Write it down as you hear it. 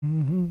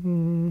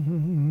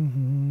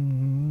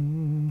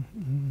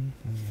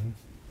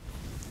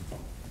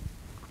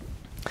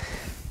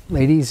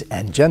Ladies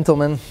and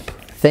gentlemen,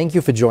 thank you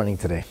for joining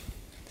today.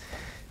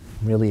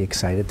 I'm really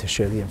excited to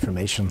share the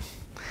information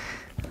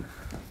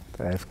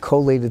that I've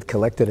collated,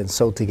 collected, and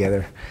sewed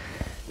together.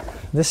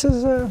 This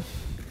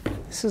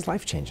is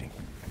life-changing.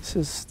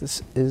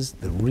 This is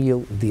the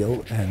real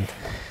deal, and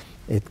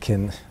it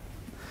can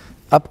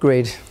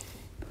upgrade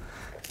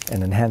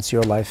and enhance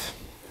your life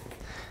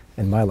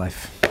and my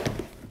life.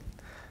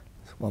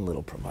 One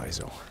little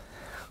proviso.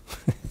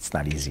 It's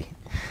not easy.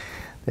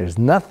 There's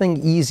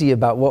nothing easy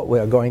about what we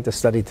are going to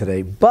study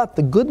today, but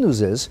the good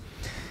news is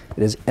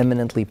it is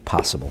eminently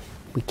possible.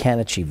 We can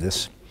achieve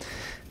this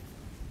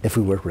if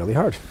we work really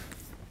hard.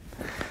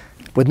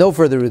 With no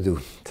further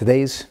ado,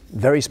 today's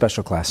very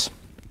special class,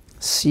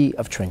 Sea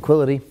of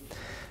Tranquility,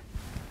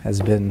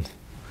 has been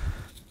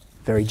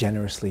very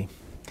generously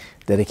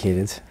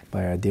dedicated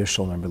by our dear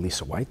soul member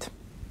Lisa White.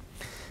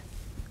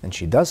 And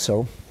she does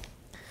so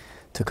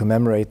to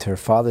commemorate her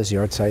father's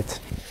yahrzeit,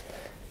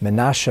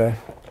 Menashe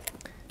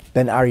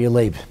ben Aryeh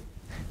Leib.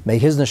 May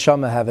his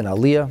neshama have an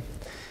aliyah,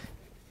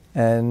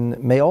 and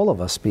may all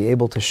of us be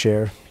able to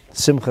share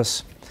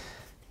simchas,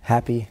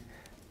 happy,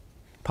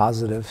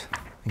 positive,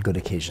 and good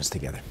occasions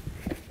together.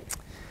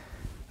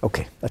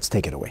 Okay, let's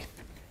take it away.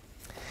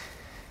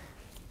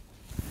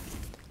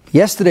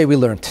 Yesterday we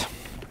learned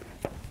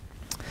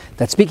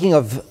that speaking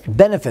of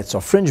benefits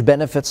or fringe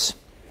benefits,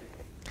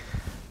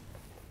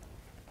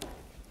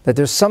 that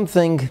there's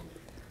something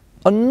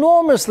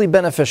enormously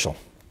beneficial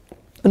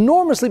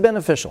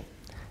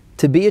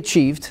to be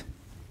achieved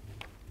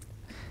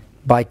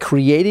by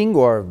creating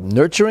or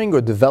nurturing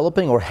or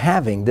developing or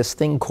having this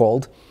thing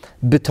called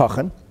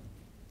Bitachon,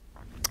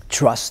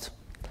 trust,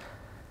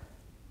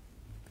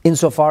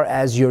 insofar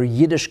as your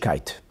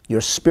Yiddishkeit,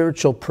 your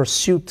spiritual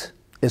pursuit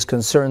is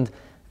concerned.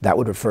 That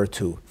would refer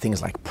to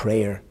things like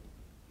prayer,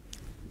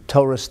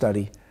 Torah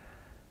study,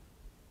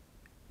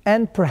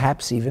 and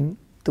perhaps even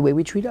the way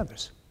we treat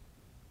others.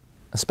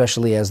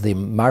 Especially as the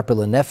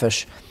Marpel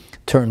Nefesh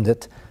termed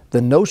it,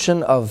 the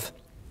notion of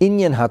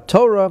Inyan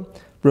HaTorah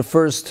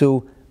refers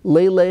to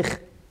Leilech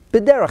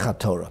B'derech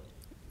HaTorah,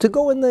 to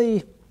go in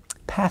the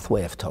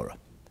pathway of Torah.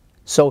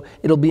 So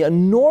it'll be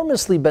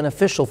enormously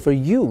beneficial for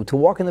you to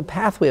walk in the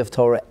pathway of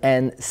Torah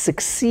and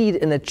succeed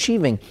in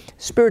achieving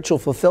spiritual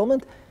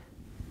fulfillment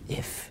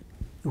if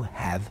you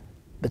have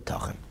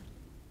Bitachon.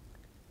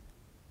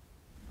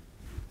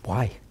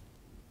 Why?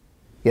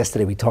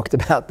 Yesterday we talked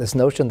about this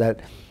notion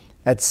that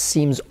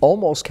seems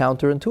almost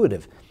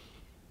counterintuitive.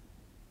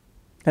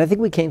 And I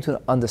think we came to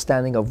an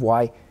understanding of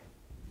why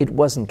it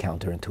wasn't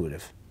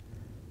counterintuitive.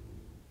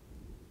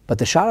 But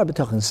the Sha'ar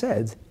HaBitachon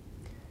said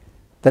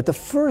that the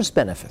first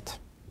benefit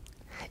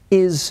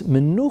is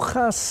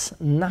menuchas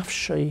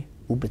nafshei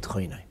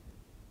u'bitchonai.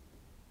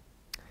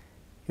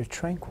 You're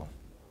tranquil.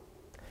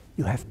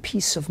 You have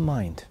peace of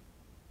mind.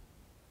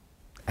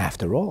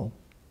 After all,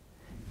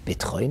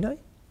 bitchonai,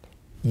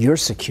 your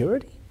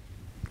security,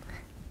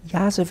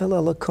 yazev el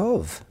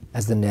alakov,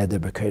 as the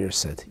𝙒𝙑𝙀𝙀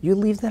said. You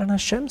leave that in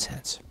Hashem's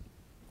hands.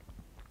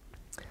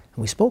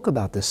 And we spoke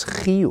about this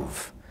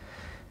chiyuv,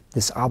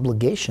 this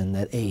obligation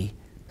that a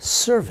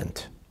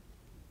servant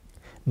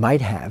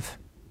might have,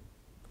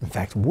 in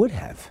fact would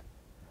have,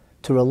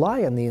 to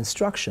rely on the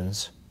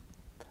instructions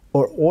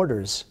or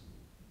orders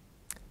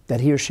that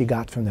he or she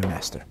got from their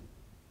master.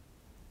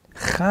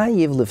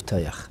 Chayiv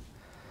livtayach.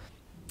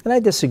 And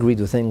I disagreed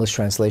with the English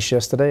translation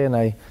yesterday, and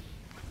I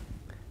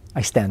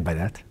stand by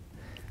that.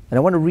 And I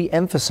want to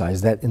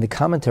re-emphasize that in the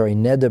commentary,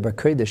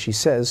 𝙒𝙑𝙀𝙀, she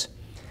says,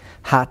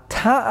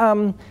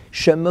 "Hata'am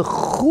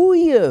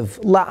shemechuyev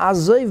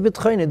la'azev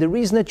bitchonai." The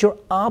reason that you're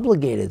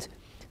obligated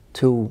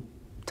to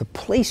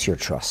place your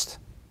trust,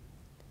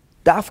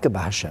 dafka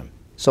b'Hashem.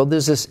 So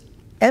there's this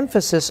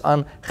emphasis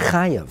on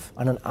chayav,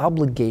 on an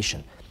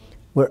obligation.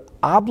 We're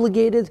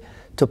obligated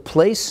to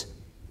place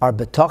our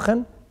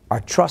bitachon,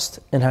 our trust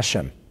in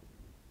Hashem.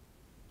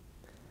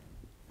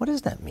 What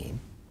does that mean?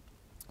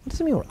 What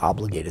does it mean we're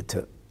obligated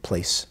to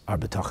place our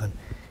bitachon?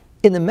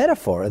 In the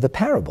metaphor of the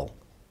parable,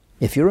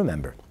 if you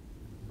remember,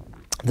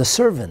 the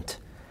servant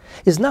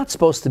is not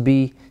supposed to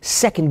be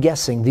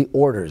second-guessing the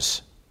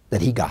orders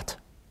that he got.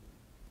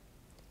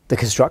 The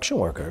construction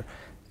worker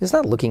is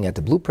not looking at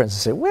the blueprints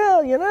and say,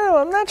 well,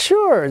 I'm not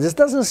sure. This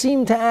doesn't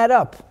seem to add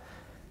up.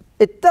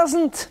 It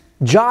doesn't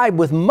jibe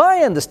with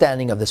my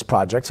understanding of this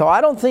project, so I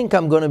don't think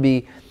I'm going to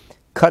be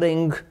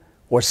cutting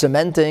or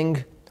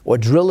cementing or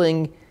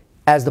drilling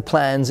as the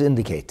plans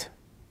indicate.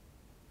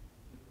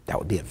 That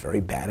would be a very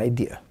bad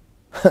idea.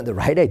 The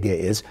right idea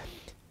is,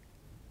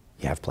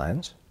 you have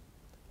plans.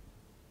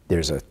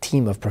 There's a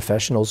team of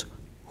professionals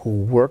who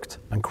worked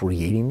on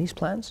creating these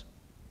plans,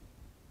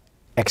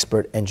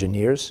 expert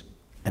engineers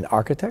and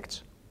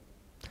architects.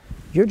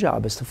 Your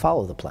job is to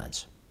follow the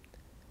plans.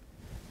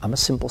 I'm a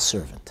simple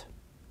servant.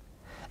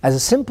 As a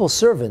simple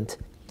servant,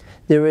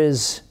 there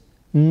is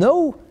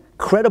no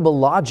credible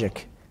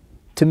logic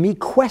to me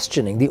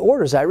questioning the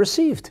orders I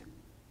received.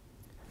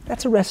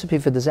 That's a recipe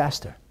for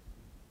disaster.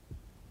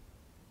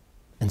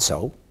 And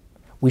so,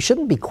 we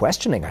shouldn't be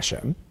questioning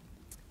Hashem.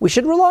 We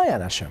should rely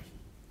on Hashem.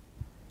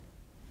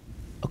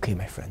 Okay,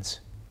 my friends,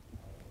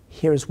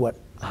 here's what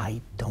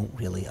I don't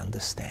really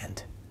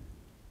understand.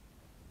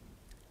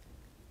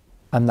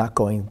 I'm not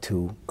going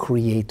to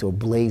create or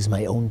blaze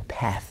my own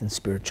path in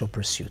spiritual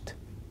pursuit.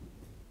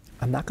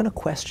 I'm not going to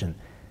question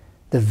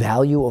the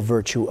value or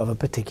virtue of a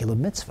particular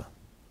mitzvah.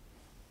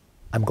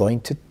 I'm going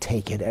to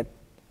take it at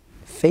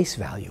face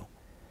value.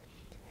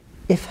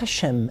 If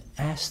Hashem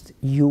asked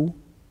you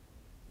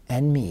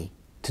and me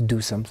to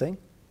do something,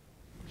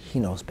 He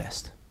knows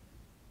best.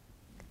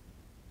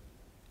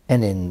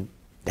 And in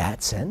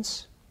that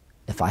sense,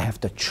 if I have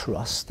to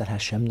trust that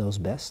Hashem knows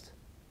best,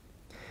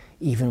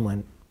 even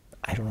when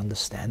I don't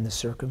understand the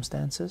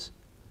circumstances,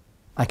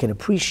 I can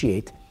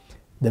appreciate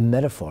the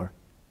metaphor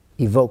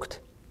evoked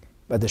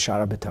by the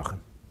Sha'ar HaBitachon.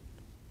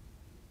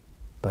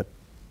 But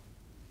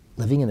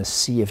living in a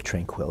sea of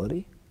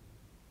tranquility,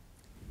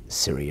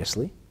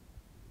 seriously?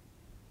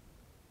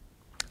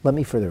 Let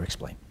me further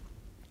explain.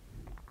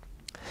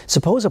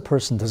 Suppose a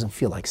person doesn't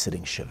feel like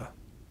sitting Shiva.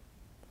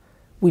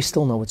 We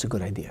still know it's a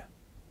good idea.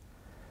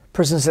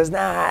 Person says,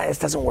 nah, this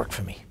doesn't work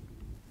for me.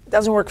 It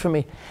doesn't work for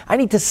me. I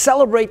need to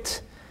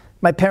celebrate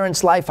my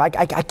parents' life. I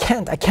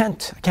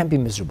can't be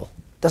miserable.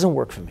 It doesn't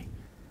work for me.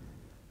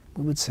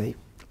 We would say,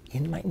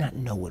 you might not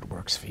know what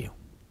works for you.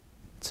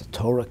 It's a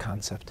Torah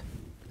concept.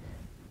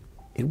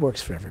 It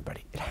works for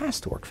everybody. It has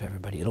to work for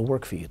everybody. It'll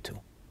work for you too.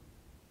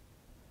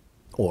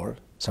 Or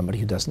somebody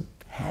who doesn't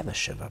have a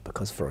Shiva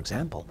because, for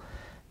example,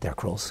 their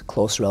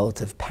close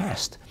relative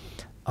passed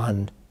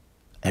on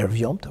Erev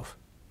Yom Tov,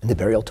 and the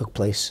burial took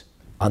place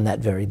on that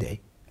very day,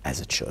 as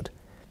it should.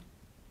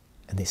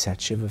 And they sat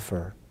Shiva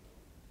for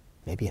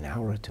maybe an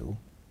hour or two,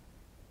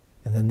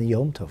 and then the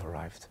Yom Tov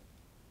arrived.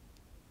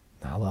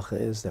 The halacha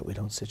is that we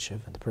don't sit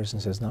Shiva. And the person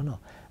says, no,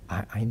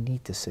 I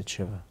need to sit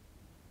Shiva.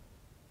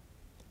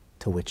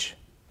 To which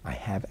I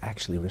have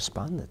actually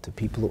responded to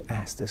people who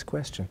ask this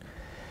question.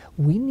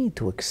 We need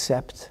to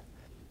accept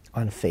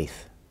on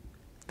faith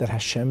that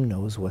Hashem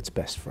knows what's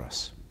best for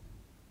us.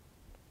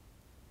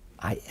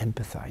 I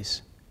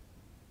empathize.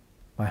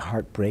 My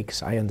heart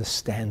breaks. I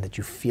understand that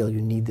you feel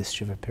you need this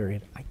Shiva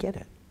period. I get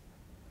it.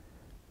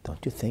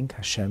 Don't you think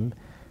Hashem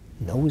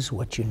knows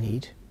what you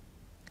need?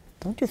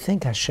 Don't you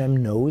think Hashem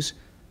knows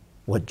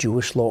what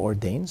Jewish law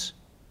ordains?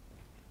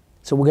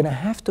 So we're going to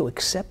have to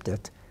accept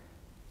it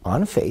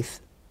on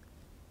faith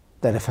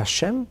that if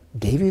Hashem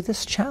gave you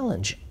this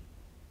challenge,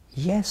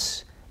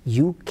 yes,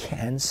 you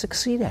can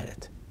succeed at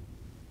it.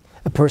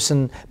 A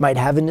person might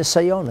have a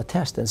nisayon, a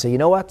test, and say, you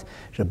know what,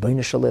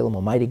 Rabbeinu Shalom,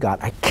 Almighty God,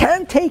 I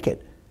can't take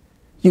it.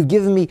 You've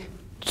given me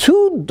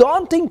too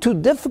daunting, too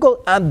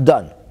difficult, I'm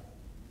done.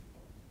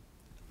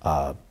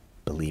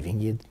 Believing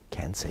you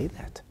can't say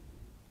that.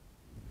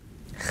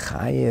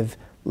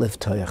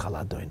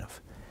 𝐓𝐑𝐀𝐍𝐐𝐈𝐋𝐈𝐓𝐘.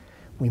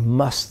 We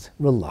must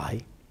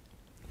rely,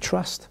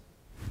 trust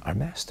our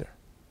master.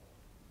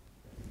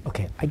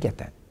 Okay, I get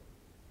that.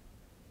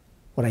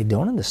 What I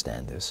don't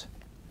understand is,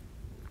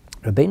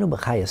 Rabbeinu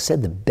Bachaya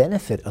said the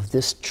benefit of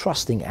this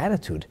trusting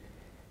attitude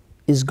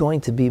is going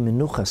to be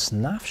menuchas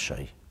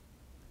nafshay.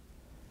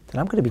 That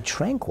I'm going to be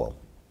tranquil,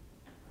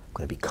 I'm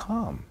going to be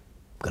calm,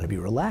 I'm going to be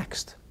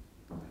relaxed.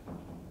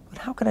 But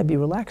how can I be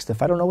relaxed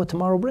if I don't know what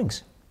tomorrow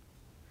brings?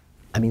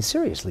 I mean,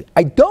 seriously,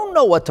 I don't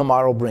know what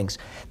tomorrow brings.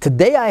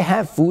 Today I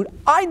have food,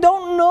 I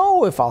don't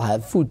know if I'll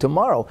have food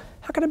tomorrow.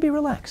 How can I be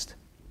relaxed?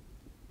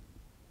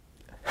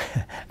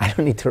 I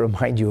don't need to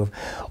remind you of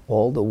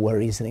all the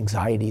worries and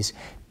anxieties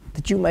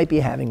that you might be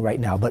having right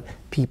now, but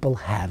people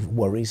have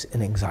worries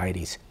and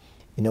anxieties.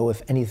 You know,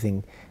 if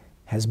anything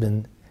has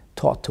been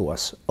taught to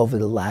us over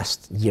the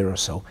last year or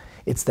so,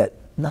 it's that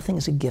nothing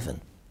is a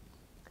given.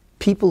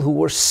 People who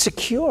were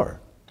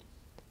secure,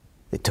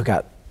 they took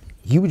out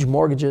huge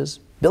mortgages,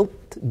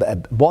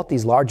 bought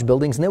these large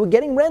buildings, and they were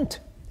getting rent.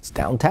 It's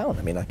downtown.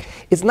 I mean,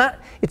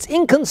 it's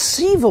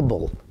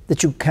inconceivable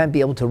that you can't be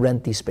able to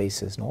rent these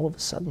spaces. And all of a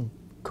sudden,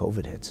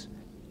 COVID hits.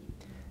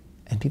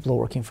 And people are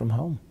working from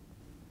home.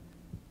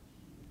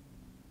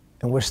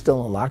 And we're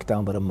still in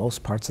lockdown, but in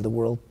most parts of the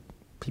world,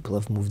 people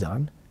have moved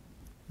on.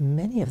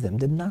 Many of them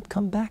did not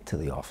come back to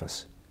the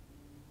office.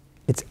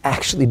 It's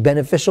actually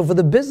beneficial for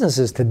the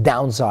businesses to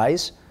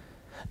downsize,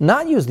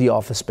 not use the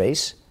office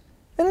space,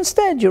 and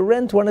instead you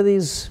rent one of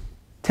these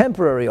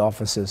temporary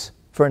offices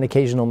for an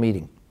occasional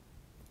meeting.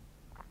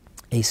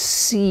 A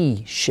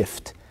sea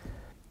shift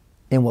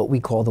in what we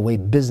call the way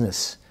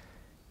business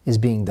is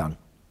being done.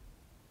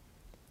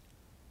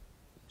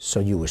 So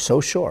you were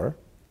so sure,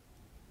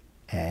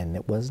 and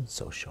it wasn't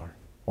so sure.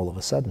 All of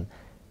a sudden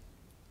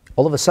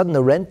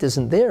the rent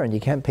isn't there and you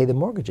can't pay the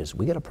mortgages.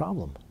 We got a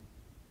problem.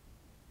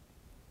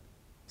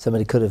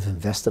 Somebody could have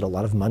invested a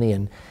lot of money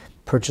and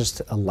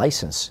purchased a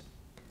license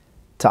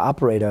to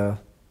operate a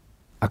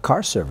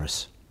car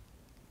service.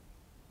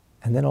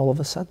 And then all of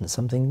a sudden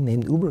something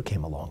named Uber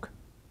came along,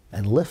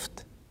 and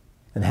Lyft,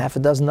 and half a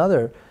dozen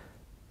other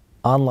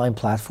online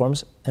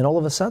platforms, and all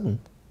of a sudden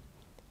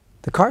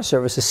the car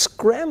service is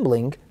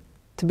scrambling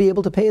to be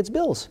able to pay its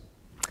bills.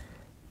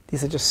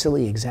 These are just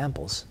silly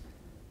examples.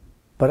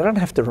 But I don't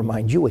have to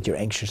remind you what you're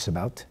anxious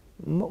about.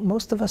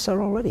 Most of us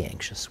are already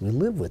anxious. We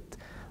live with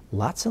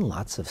lots and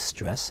lots of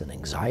stress and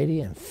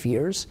anxiety and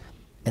fears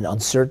and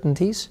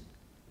uncertainties,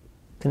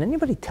 can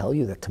anybody tell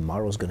you that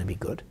tomorrow is going to be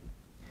good?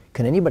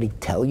 Can anybody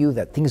tell you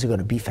that things are going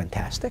to be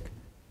fantastic?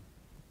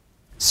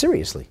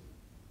 Seriously.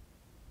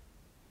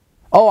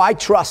 Oh, I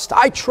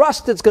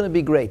trust it's going to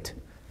be great.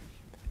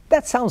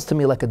 That sounds to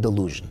me like a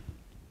delusion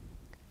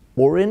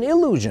or an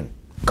illusion,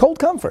 cold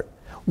comfort.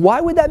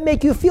 Why would that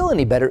make you feel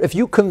any better if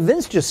you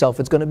convinced yourself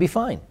it's going to be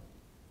fine?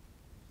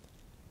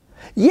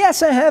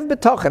 Yes, I have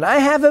bitachon, I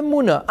have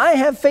emunah, I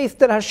have faith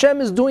that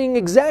Hashem is doing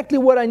exactly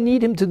what I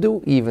need Him to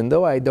do, even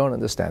though I don't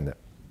understand it.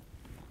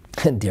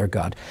 And dear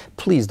God,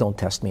 please don't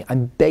test me.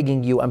 I'm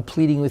begging you, I'm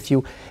pleading with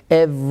you.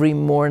 Every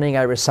morning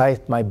I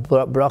recite my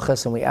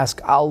brachas and we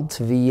ask,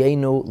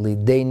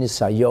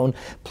 𝐓𝐑𝐀𝐍𝐐𝐈𝐋𝐈𝐓𝐘.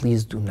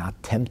 Please do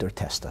not tempt or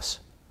test us.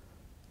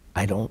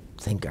 I don't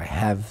think I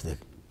have the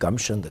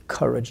gumption, the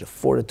courage, the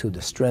fortitude,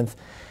 the strength.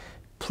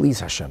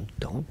 Please, Hashem,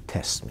 don't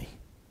test me.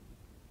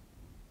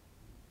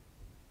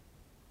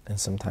 And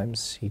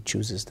sometimes He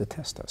chooses to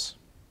test us.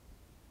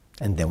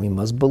 And then we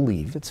must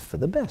believe it's for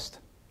the best.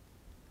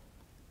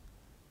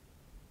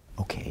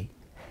 Okay,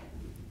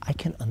 I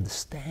can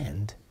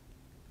understand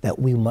that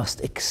we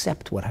must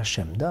accept what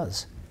Hashem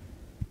does.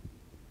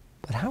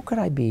 But how could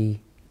I be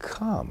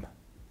calm?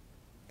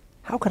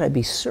 How could I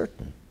be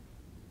certain?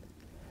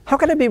 How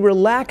could I be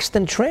relaxed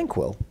and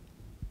tranquil,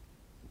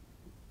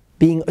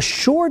 being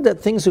assured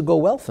that things will go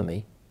well for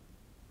me,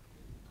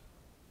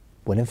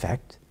 when in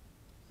fact,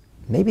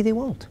 maybe they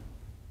won't?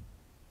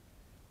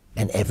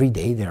 And every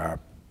day there are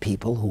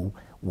people who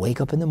wake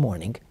up in the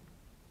morning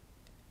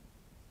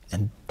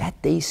and that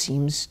day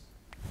seems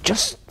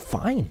just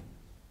fine,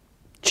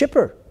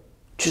 chipper,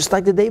 just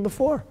like the day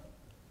before.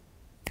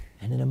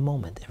 And in a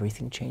moment,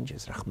 everything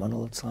changes. Rahman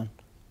al-Islam.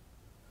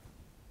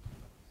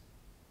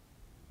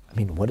 I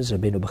mean, what is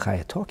Rabbeinu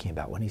Bachaya talking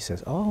about when he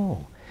says,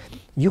 oh,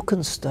 you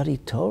can study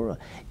Torah,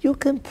 you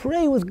can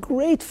pray with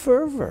great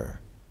fervor.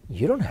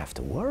 You don't have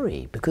to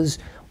worry because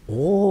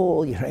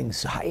all your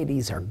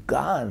anxieties are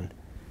gone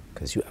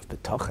because you have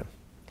bitachon.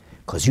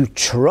 Because you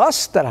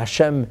trust that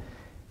Hashem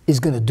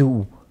is going to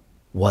do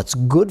what's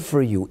good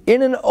for you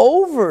in an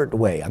overt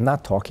way. I'm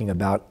not talking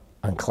about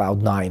on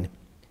cloud nine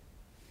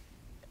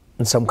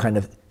in some kind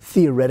of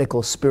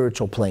theoretical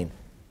spiritual plane.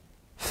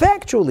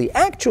 Factually,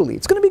 actually,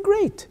 it's going to be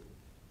great.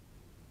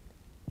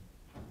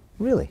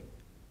 Really?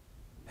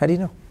 How do you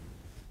know?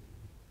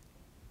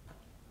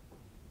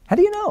 How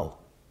do you know?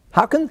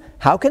 How can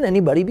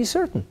anybody be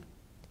certain?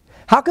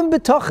 How can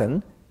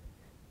bitachon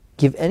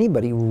give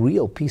anybody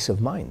real peace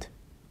of mind?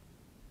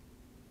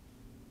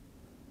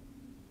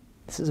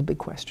 This is a big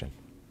question.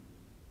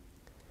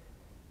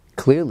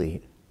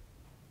 Clearly,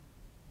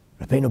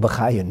 Rabbeinu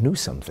Bachaya knew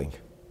something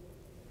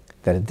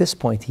that at this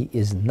point he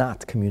is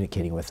not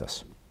communicating with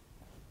us.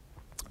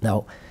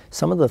 Now,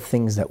 some of the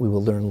things that we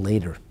will learn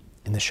later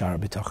in the Sha'ar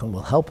HaBitachon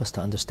will help us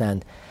to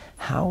understand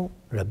how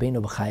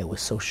Rabbeinu Bachaya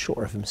was so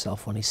sure of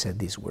himself when he said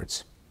these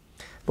words.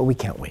 But we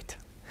can't wait.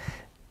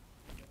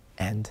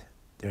 And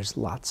there's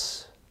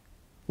lots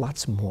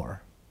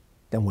more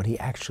than what he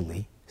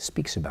actually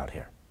speaks about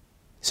here.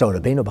 So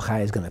Rabbeinu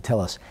Bachaya is going to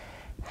tell us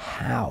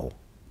how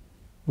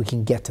we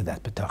can get to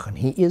that bitachon.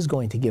 He is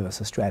going to give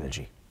us a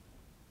strategy.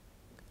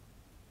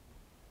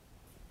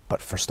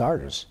 But for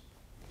starters,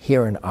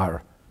 here in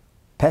our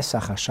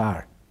Pesach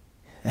HaShar,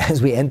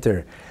 as we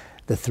enter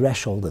the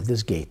threshold of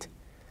this gate,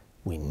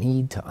 we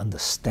need to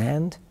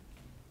understand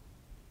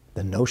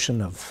the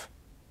notion of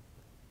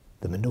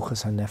the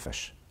Menuchas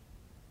HaNefesh,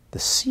 the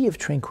sea of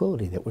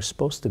tranquility that we're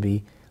supposed to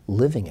be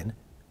living in,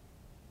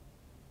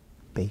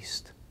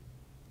 based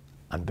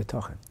on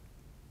bitachon.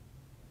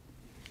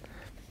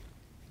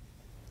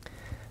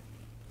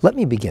 Let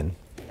me begin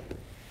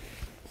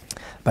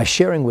by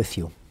sharing with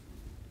you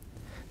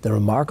the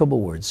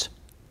remarkable words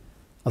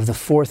of the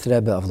fourth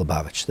Rebbe of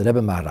Lubavitch, the Rebbe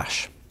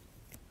Maharash.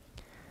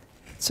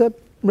 It's a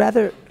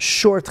rather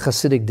short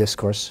Hasidic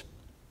discourse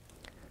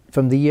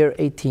from the year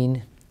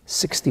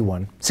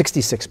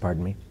 1866,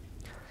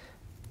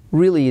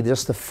 really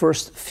just the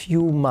first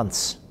few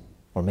months,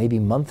 or maybe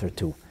month or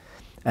two,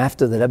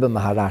 after the Rebbe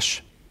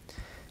Maharash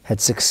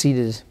had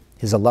succeeded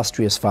his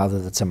illustrious father,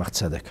 the Tzemach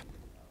Tzedek.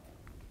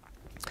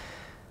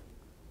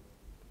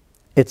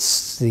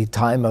 It's the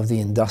time of the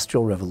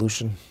Industrial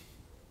Revolution.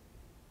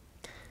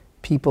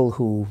 People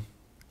who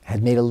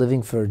had made a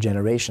living for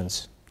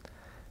generations,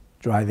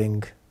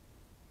 driving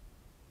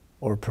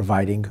or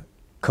providing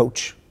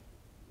coach,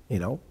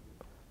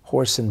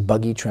 horse and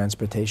buggy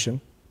transportation,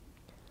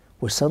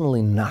 were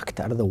suddenly knocked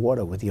out of the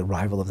water with the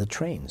arrival of the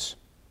trains.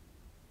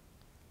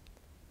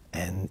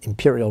 And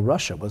Imperial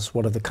Russia was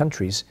one of the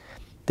countries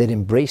that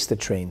embraced the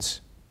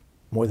trains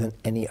more than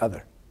any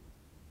other.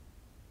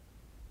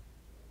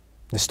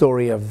 The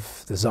story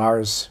of the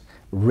Tsar's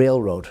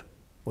railroad,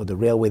 or the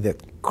railway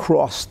that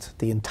crossed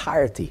the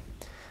entirety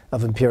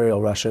of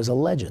Imperial Russia, is a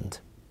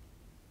legend.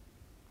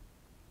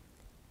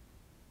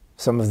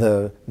 Some of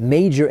the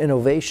major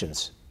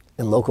innovations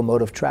in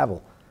locomotive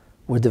travel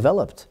were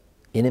developed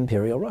in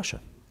Imperial Russia.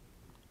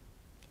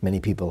 Many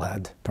people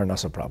had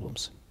parnasa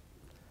problems.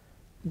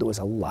 there was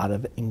a lot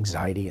of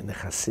anxiety in the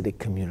Hasidic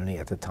community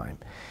at the time.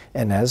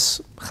 And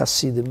as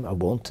Hasidim are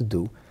wont to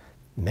do,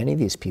 many of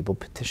these people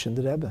petitioned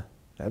the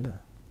Rebbe,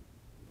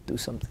 do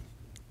something.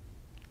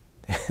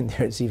 And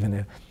there's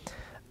even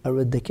a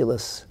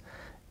ridiculous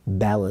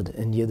ballad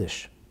in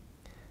Yiddish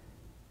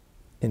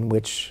in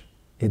which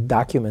it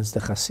documents the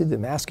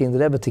Hasidim asking the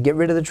Rebbe to get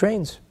rid of the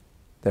trains.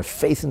 Their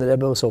faith in the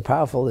Rebbe was so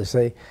powerful,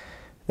 they're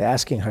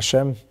asking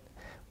Hashem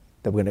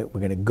that we're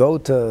going to go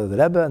to the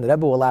Rebbe, and the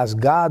Rebbe will ask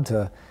God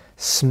to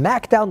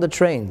smack down the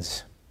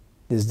trains.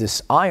 There's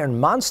this iron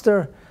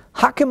monster,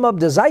 hack him up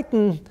the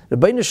Zeiten,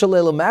 Rabbeinu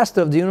Shalom,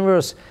 master of the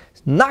universe,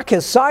 knock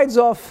his sides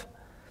off.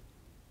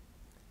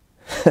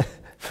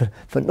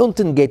 Von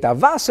unten geht der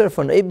Wasser,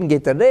 von oben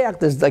geht der Reach.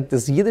 There's like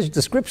this Yiddish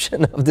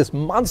description of this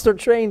monster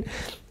train.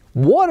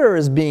 Water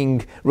is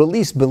being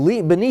released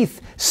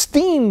beneath,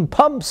 steam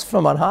pumps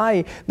from on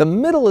high, the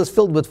middle is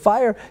filled with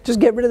fire. Just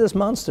get rid of this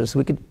monster so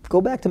we could go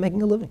back to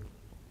making a living.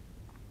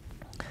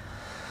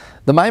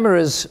 The Mimer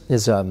is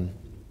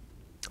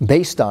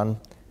based on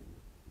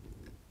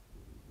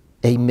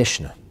a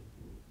Mishnah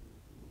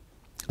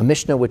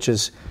which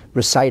is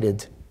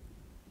recited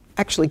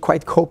actually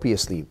quite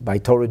copiously by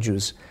Torah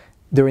Jews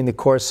during the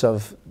course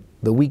of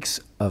the weeks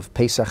of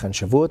Pesach and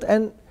Shavuot,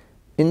 and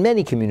in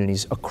many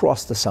communities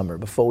across the summer,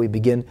 before we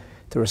begin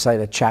to recite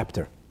a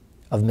chapter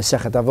of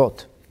Masechet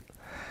Avot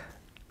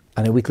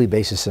on a weekly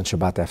basis on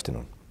Shabbat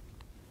afternoon.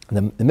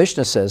 And the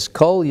Mishnah says,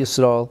 Kol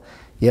Yisrael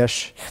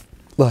yesh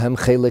lahem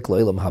chelik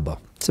lo'elam haba.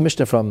 It's a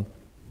Mishnah from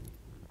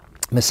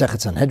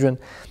Masechet Sanhedrin,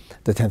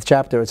 the 10th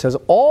chapter. It says,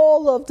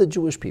 all of the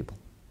Jewish people,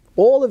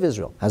 all of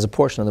Israel, has a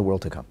portion of the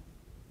world to come.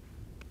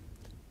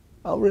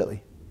 Oh,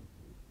 really?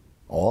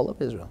 All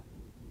of Israel?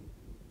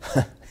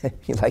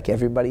 Like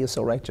everybody is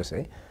so righteous,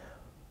 eh?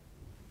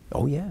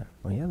 Oh yeah.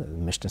 The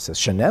Mishnah says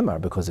Shenemar,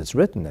 because it's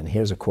written, and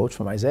here's a quote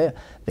from Isaiah: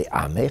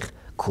 "Ve'amech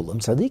kulam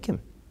tzadikim."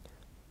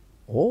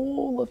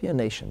 All of your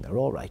nation, they're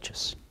all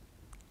righteous,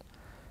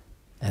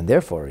 and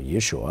therefore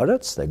Yishu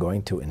Aretz, they're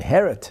going to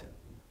inherit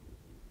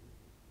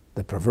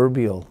the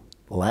proverbial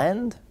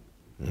land,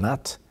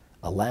 not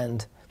a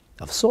land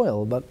of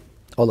soil, but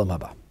olam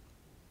haba,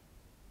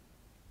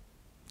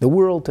 the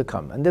world to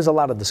come. And there's a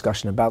lot of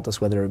discussion about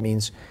this, whether it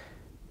means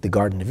the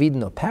Garden of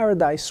Eden or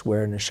paradise,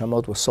 where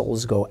neshamot, where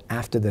souls go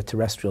after the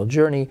terrestrial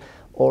journey,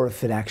 or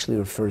if it actually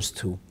refers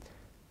to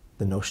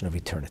the notion of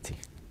eternity.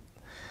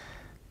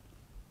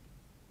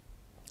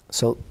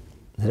 So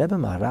the Rebbe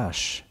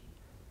Maharash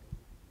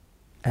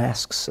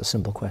asks a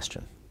simple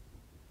question.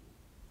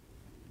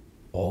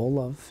 All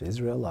of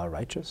Israel are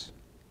righteous?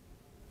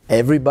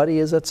 Everybody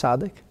is a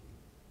tzaddik?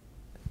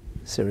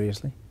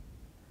 Seriously?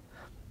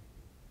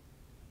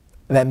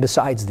 And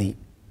besides the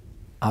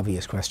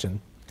obvious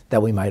question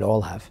that we might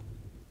all have,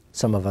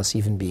 some of us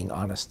even being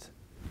honest,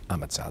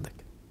 I'm a tzaddik.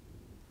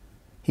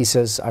 He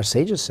says, our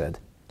sages said,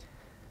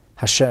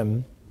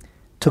 Hashem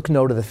took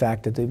note of the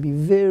fact that there'd be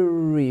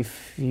very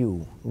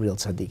few real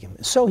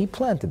tzaddikim. So he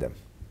planted them.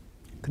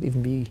 Could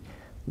even be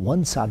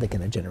one tzaddik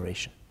in a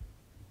generation.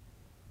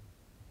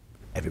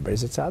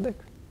 Everybody's a tzaddik?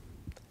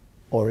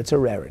 Or it's a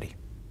rarity?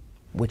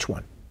 Which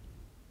one?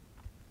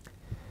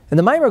 And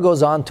the Mimer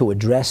goes on to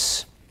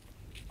address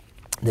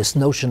this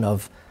notion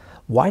of,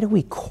 why do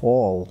we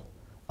call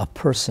a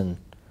person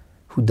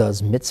who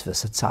does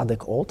mitzvahs a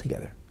tzaddik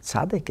altogether?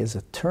 Tzaddik is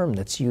a term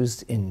that's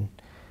used in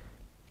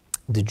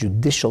the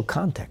judicial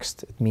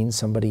context. It means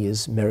somebody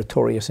is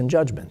meritorious in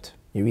judgment.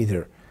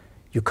 You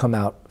come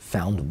out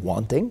found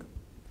wanting,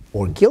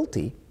 or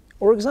guilty,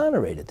 or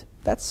exonerated.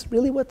 That's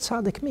really what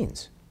tzaddik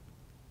means.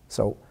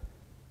 So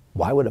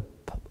why would a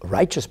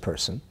righteous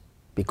person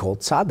be called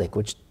tzaddik,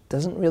 which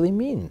doesn't really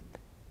mean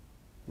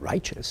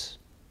righteous,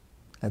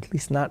 at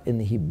least not in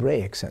the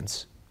Hebraic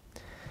sense?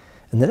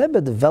 And the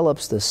Rebbe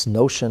develops this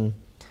notion.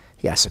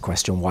 He asks a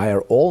question, why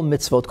are all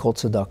mitzvot called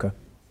tzedakah,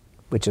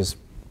 which is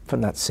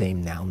from that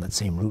same noun, that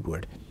same root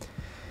word.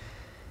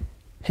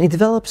 And he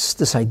develops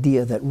this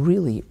idea that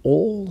really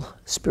all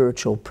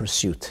spiritual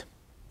pursuit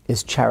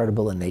is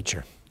charitable in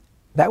nature.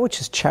 That which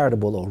is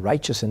charitable or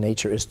righteous in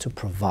nature is to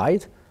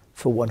provide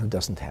for one who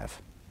doesn't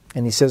have.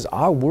 And he says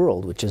our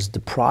world, which is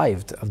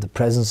deprived of the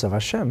presence of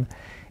Hashem,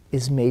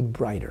 is made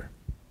brighter.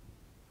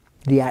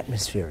 The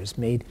atmosphere is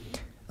made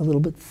a little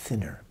bit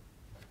thinner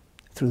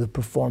through the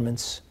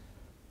performance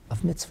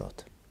of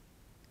mitzvot.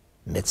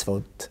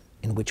 Mitzvot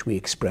in which we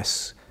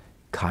express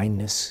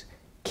kindness,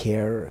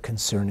 care,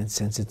 concern, and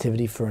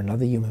sensitivity for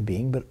another human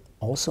being, but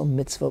also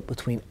mitzvot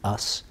between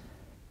us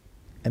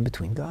and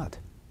between God.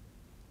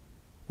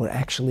 We're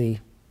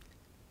actually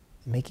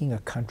making a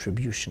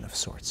contribution of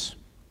sorts.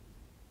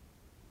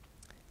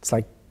 It's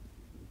like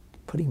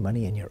putting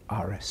money in your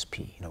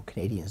RSP.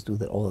 Canadians do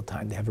that all the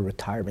time. They have a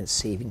retirement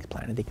savings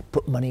plan, and they can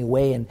put money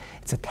away, and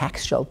it's a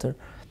tax shelter.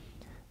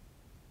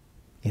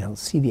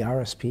 See the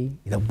RSP,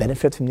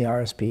 benefit from the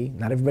RSP.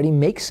 Not everybody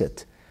makes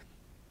it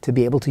to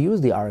be able to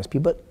use the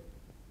RSP, but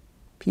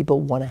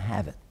people want to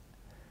have it.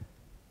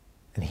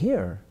 And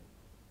here,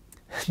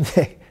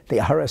 the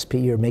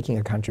RSP you're making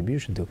a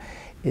contribution to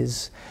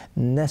is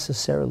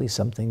necessarily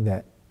something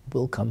that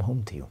will come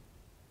home to you.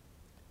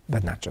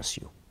 but not just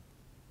you.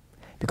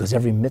 Because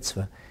every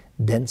mitzvah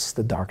dents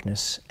the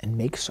darkness and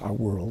makes our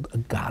world a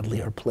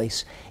godlier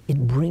place.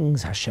 It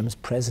brings Hashem's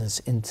presence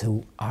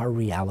into our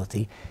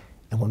reality.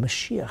 And when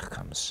Mashiach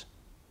comes,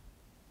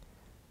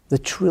 the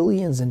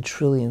trillions and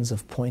trillions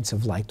of points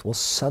of light will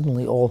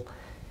suddenly all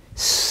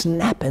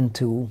snap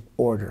into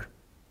order,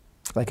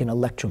 like an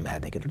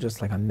electromagnet. It'll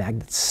just like a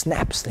magnet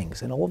snaps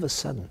things, and all of a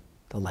sudden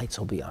the lights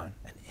will be on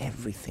and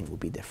everything will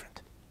be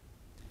different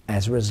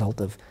as a result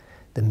of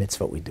the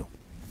mitzvah we do.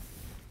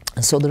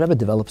 And so the Rebbe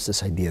develops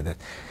this idea that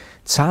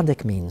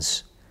tzaddik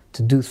means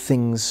to do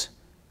things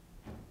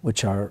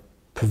which are,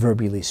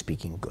 proverbially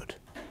speaking, good.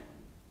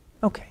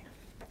 Okay,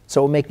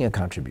 so we're making a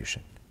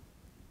contribution.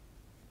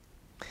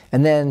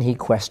 And then he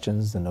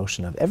questions the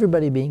notion of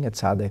everybody being a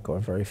tzaddik or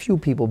very few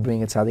people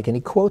being a tzaddik, and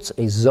he quotes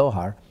a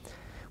Zohar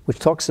which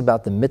talks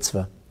about the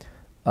mitzvah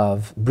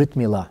of Brit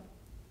Milah,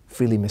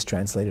 freely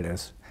mistranslated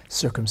as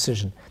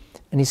circumcision.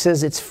 And he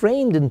says it's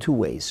framed in two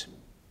ways.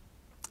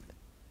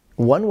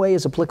 One way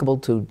is applicable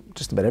to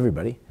just about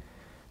everybody.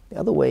 The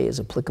other way is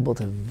applicable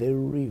to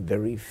very,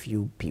 very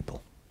few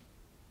people.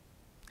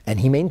 And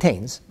he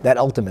maintains that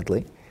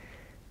ultimately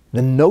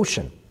the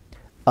notion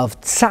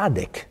of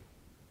tzaddik,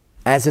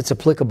 as it's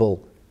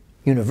applicable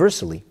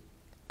universally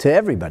to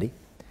everybody,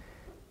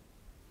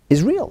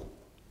 is real.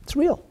 It's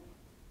real.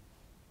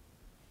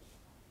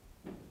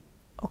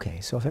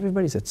 Okay, so if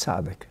everybody's a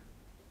tzaddik,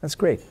 that's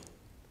great.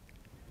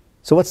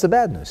 So what's the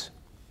bad news?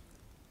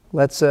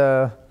 Let's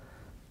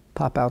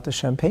pop out the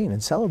champagne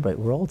and celebrate.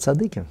 We're all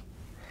tzaddikim.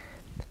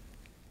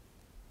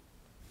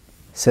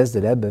 Says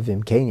the Rebbe,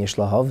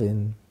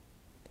 𝐓𝐑𝐀𝐍𝐐𝐈𝐋𝐈𝐓𝐘.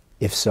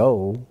 If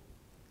so,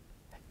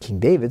 King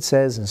David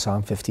says in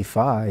Psalm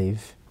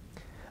 55,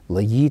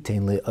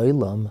 layitein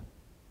le'olam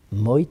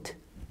moit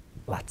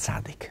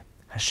latzadik.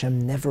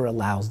 Hashem never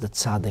allows the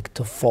tzaddik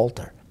to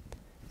falter,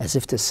 as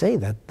if to say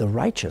that the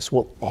righteous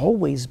will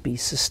always be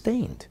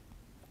sustained.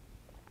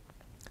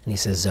 And he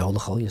says, Zeh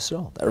l'chol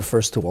Yisrael. That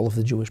refers to all of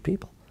the Jewish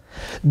people.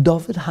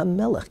 David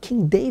HaMelech,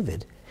 King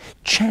David,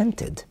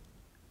 chanted,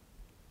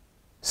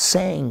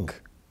 sang,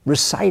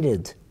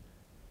 recited.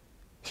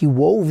 He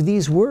wove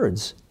these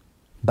words,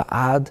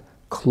 Ba'ad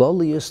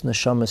klolius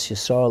neshamas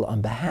Yisrael,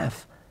 on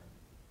behalf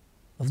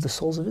of the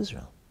souls of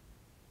Israel.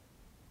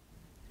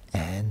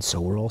 And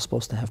so we're all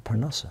supposed to have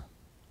parnasa.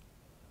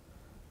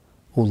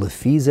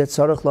 Ulefi zeh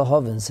tzarich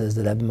lahavin, says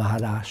the Rebbe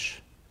Maharash.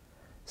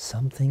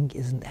 Something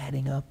isn't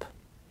adding up.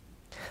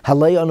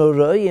 Halei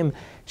anoroyim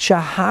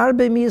shahar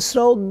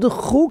b'Yisrael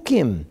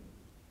𝙒𝙀𝙀.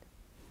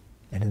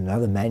 And in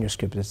another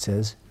manuscript it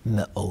says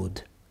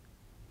me'od.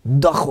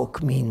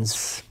 Dachuk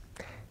means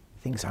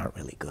things aren't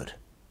really good.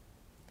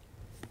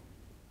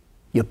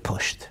 You're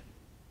pushed.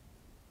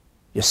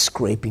 You're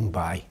scraping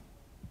by.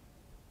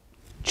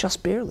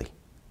 Just barely.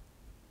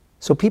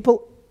 So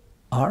people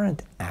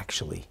aren't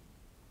actually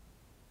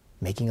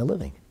making a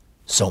living.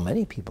 So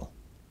many people.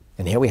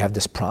 And here we have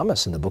this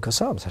promise in the book of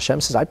Psalms. Hashem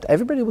says,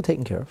 everybody will be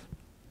taken care of.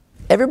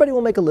 Everybody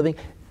will make a living.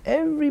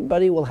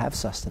 Everybody will have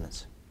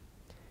sustenance.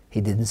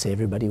 He didn't say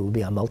everybody will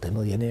be a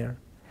multimillionaire.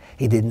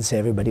 He didn't say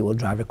everybody will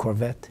drive a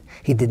Corvette.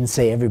 He didn't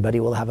say everybody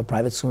will have a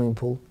private swimming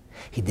pool.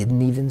 He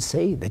didn't even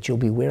say that you'll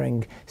be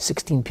wearing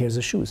 16 pairs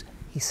of shoes.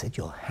 He said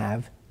you'll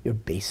have your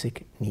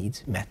basic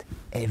needs met.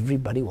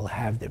 Everybody will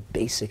have their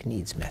basic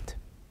needs met.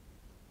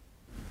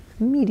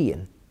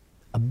 Median,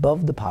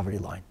 above the poverty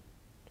line.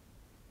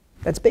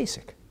 That's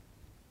basic.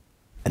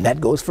 And that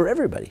goes for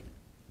everybody.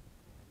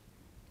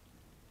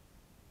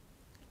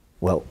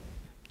 Well,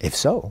 if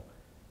so,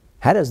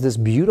 how does this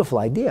beautiful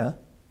idea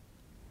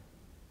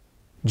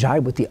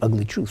jibe with the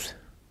ugly truth?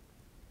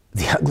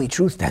 The ugly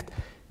truth that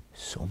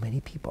so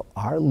many people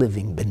are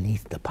living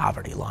beneath the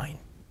poverty line.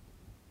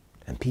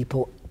 And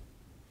people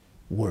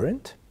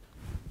weren't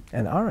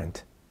and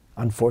aren't,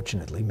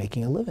 unfortunately,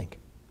 making a living.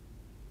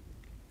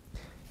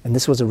 And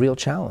this was a real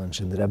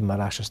challenge in the Rebbe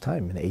Marash's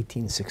time in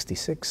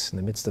 1866, in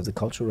the midst of the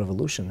Cultural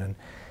Revolution, and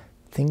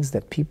things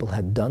that people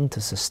had done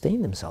to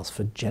sustain themselves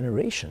for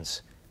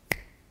generations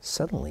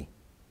suddenly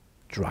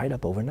dried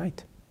up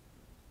overnight.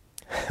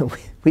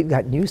 We've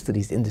gotten used to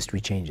these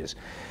industry changes.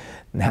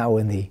 Now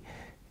in the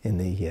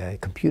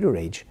computer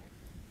age,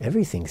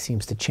 everything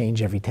seems to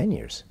change every 10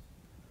 years.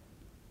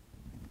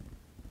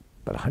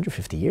 But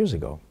 150 years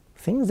ago,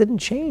 things didn't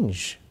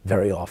change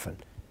very often.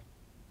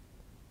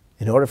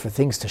 In order for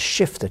things to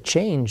shift or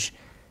change,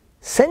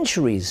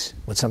 centuries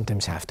would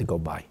sometimes have to go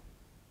by.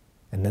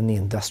 And then the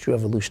Industrial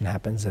Revolution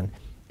happens, and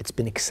it's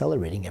been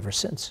accelerating ever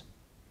since.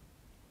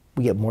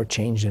 We get more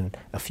change in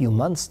a few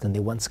months than they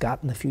once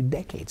got in a few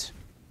decades.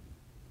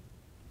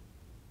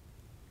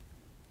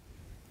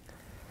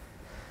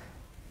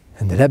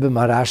 And the Rebbe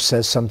Marash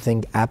says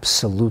something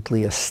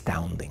absolutely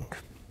astounding.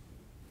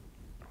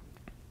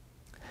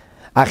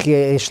 He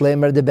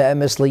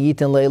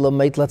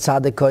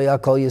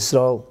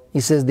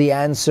says the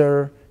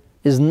answer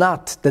is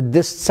not that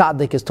this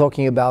tzaddik is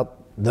talking about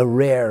the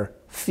rare,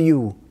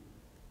 few,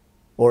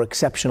 or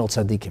exceptional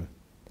tzaddikim.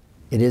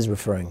 It is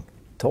referring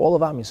to all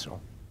of Am Yisrael.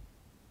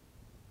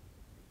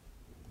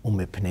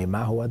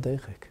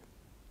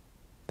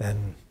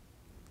 Then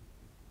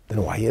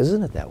Then why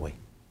isn't it that way?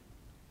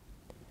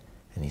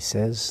 And he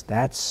says,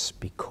 that's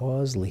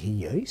because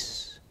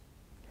𝙒𝐄𝐻𝐃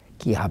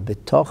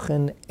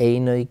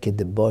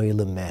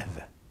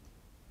𝐓𝐑𝐀𝐍𝐐𝐈𝐋𝐈𝐓𝐘.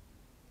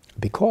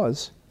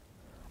 Because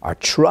our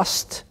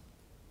trust,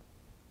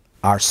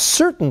 our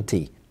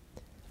certainty,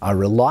 our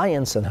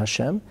reliance on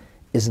Hashem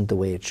isn't the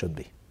way it should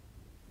be.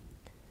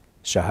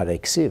 Sha'ar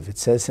HaBitachon, it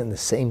says in the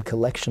same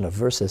collection of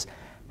verses,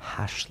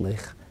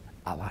 Hashlich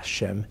al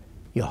Hashem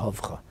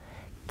Yehovcha.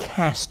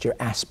 Cast your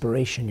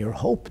aspiration, your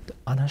hope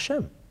on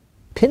Hashem.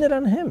 Pin it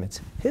on Him. It's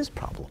His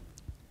problem.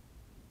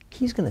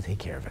 He's going to take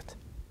care of it.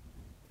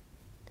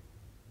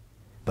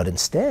 But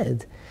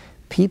instead,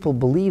 people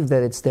believe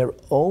that it's their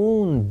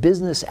own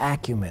business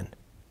acumen,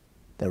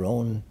 their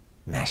own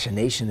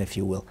machination, if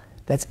you will,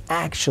 that's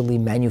actually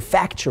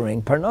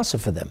manufacturing parnasa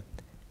for them.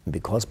 And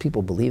because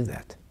people believe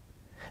that,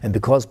 and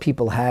because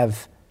people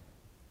have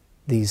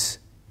these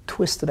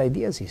twisted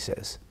ideas, he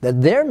says,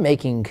 that they're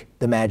making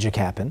the magic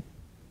happen,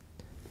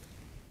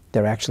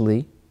 they're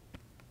actually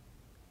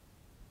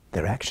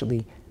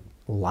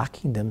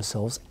locking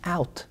themselves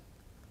out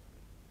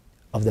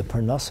of the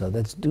parnasa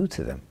that's due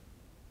to them.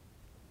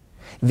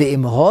 But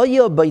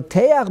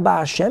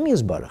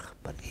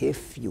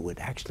if you would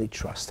actually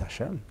trust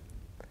Hashem,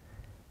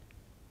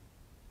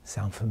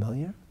 sound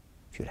familiar?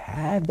 If you'd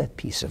have that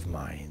peace of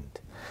mind,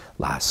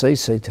 to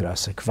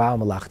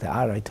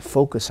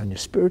focus on your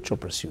spiritual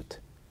pursuit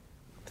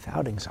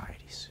without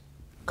anxieties,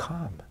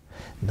 calm,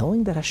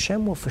 knowing that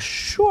Hashem will for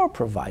sure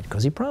provide,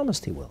 because He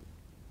promised He will.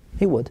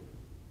 He would.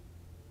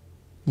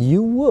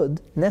 You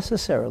would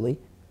necessarily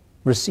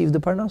receive the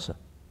parnasa.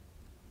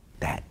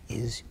 That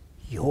is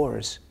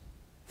yours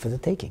for the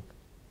taking.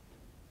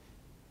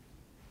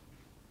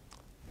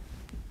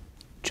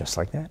 Just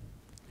like that.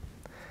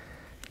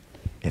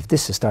 If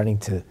this is starting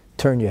to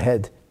turn your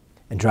head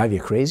and drive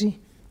you crazy,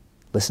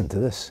 listen to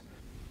this.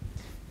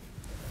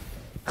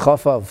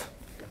 Chaf Av,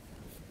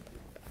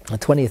 the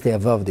 20th day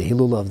of Av, the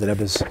Hilula of the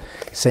Rebbe's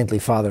saintly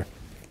father,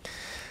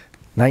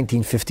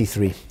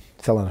 1953,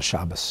 fell on a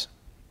Shabbos.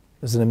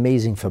 It was an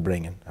amazing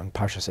Farbrengen on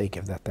Parshas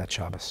Eikev, that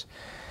Shabbos.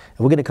 And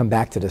we're going to come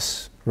back to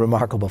this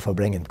remarkable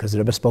Farbrengen because the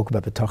Rebbe spoke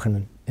about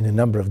Bitachon in a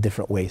number of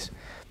different ways.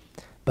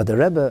 But the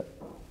Rebbe,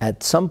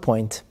 at some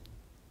point,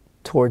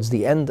 towards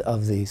the end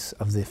of the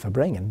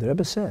Farbrengen, the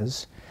Rebbe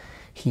says,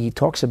 he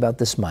talks about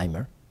this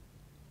mimer,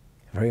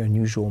 a very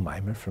unusual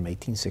mimer from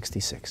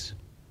 1866.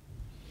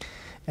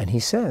 And he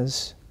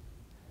says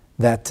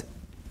that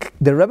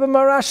the Rebbe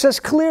Marash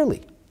says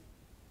clearly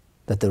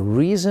that the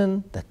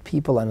reason that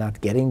people are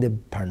not getting the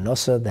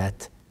parnasa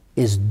that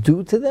is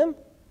due to them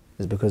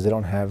is because they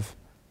don't have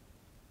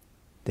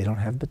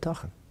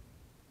Bitachon.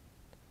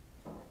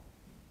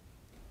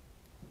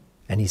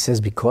 And he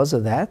says because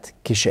of that,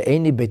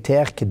 Kishe'eni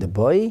beteach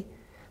𝐾𝐍𝐸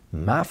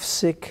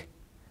mafsik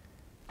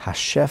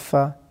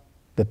hashefa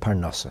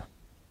beparnasa.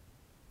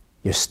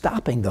 You're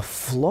stopping the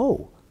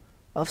flow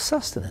of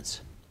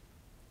sustenance.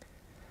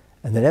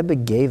 And the Rebbe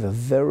gave a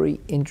very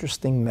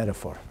interesting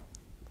metaphor,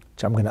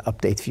 which I'm going to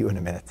update for you in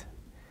a minute.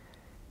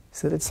 He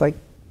said it's like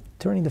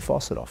turning the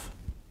faucet off.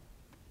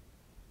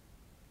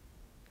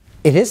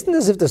 It isn't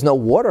as if there's no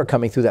water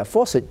coming through that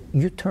faucet.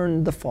 You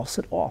turn the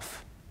faucet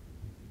off.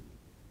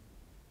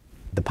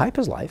 The pipe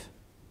is live.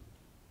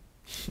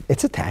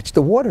 It's attached.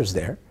 The water's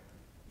there.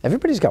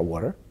 Everybody's got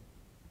water.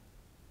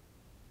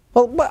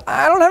 Well, but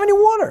I don't have any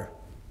water.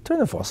 Turn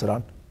the faucet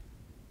on.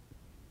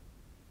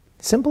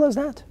 Simple as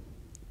that.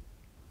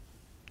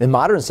 In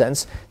modern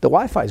sense, the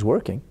Wi-Fi is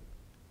working.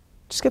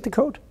 Just get the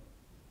code.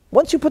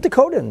 Once you put the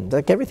code in,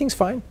 like everything's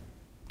fine.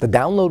 The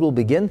download will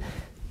begin.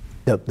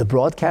 The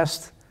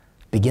broadcast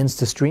begins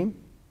to stream.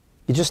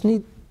 You just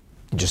need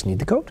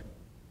the code.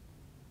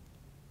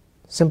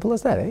 Simple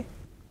as that, eh?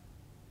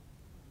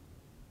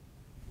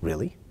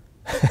 Really?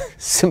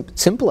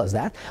 Simple as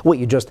that? What,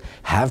 you just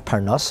have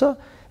parnasa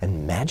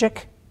and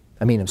magic?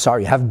 I mean, I'm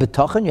sorry, you have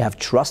bitachon, you have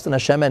trust in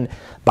Hashem, and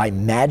by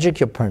magic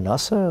your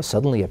parnasa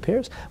suddenly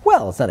appears?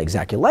 Well, it's not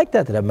exactly like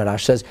that. The Rebbe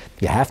Marash says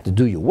you have to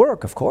do your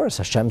work, of course.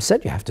 Hashem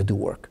said you have to do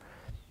work.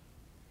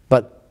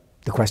 But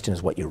the question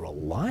is what you're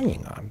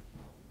relying on.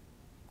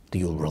 Do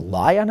you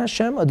rely on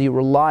Hashem or do you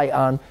rely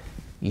on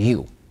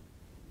you?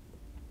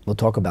 We'll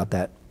talk about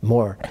that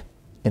more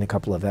in a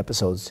couple of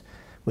episodes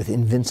with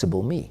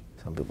Invincible Me.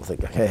 Some people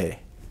think, hey,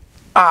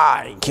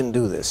 I can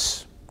do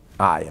this.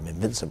 I am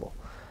invincible.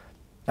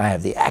 I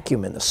have the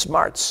acumen, the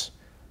smarts.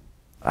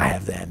 I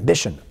have the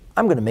ambition.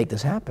 I'm going to make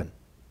this happen.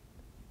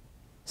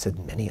 Said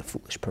many a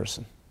foolish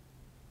person.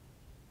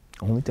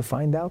 Only to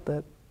find out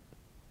that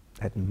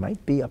that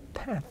might be a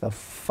path of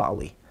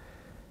folly.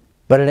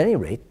 But at any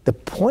rate, the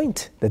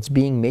point that's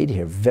being made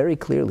here very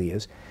clearly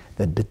is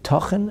that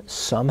Bitachon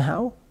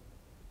somehow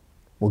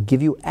will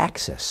give you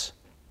access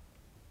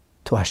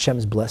to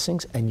Hashem's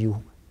blessings and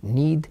you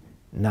need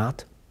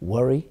not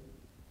worry.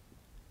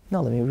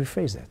 No, let me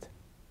rephrase that.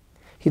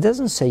 He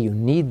doesn't say you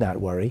need not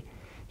worry.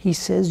 He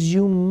says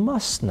you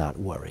must not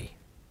worry.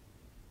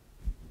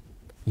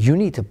 You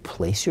need to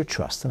place your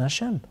trust in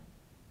Hashem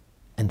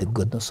and the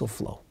goodness will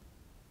flow.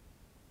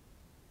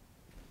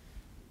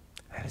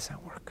 How does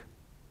that work?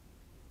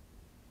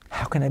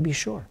 How can I be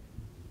sure?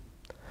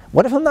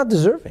 What if I'm not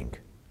deserving?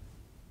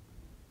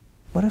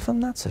 What if I'm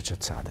not such a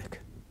tzaddik?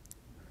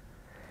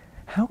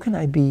 How can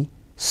I be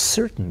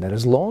certain that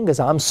as long as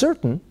I'm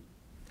certain,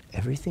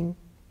 everything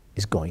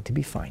is going to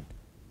be fine?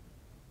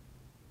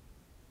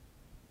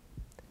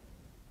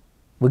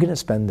 We're going to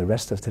spend the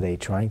rest of today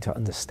trying to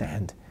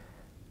understand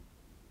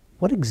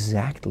what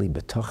exactly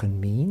Bitachon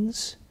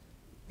means,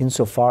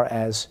 insofar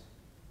as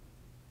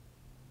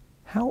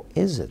how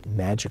is it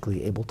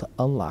magically able to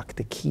unlock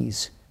the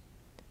keys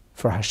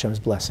for Hashem's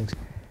blessings?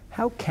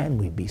 How can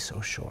we be so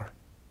sure?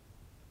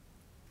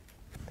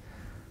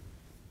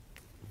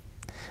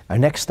 Our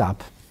next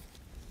stop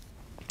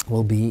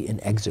will be an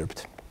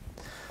excerpt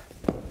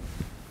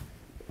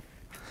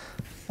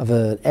of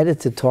an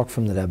edited talk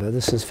from the Rebbe.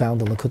 This is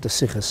found in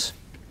𝐓𝐑𝐀𝐍𝐐𝐈𝐋𝐈𝐓𝐘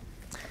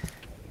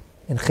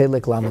in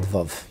Chelek Lamed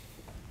Vav.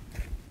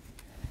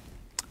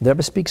 The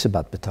Rebbe speaks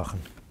about Bitachon.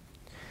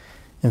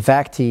 In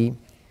fact, he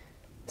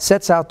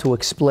sets out to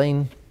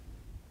explain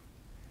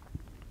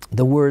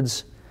the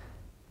words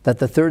that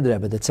the third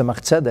Rebbe, the tzemach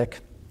tzedek,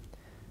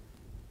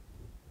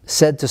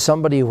 said to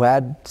somebody who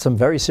had some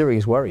very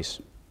serious worries,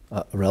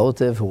 a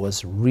relative who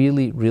was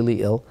really,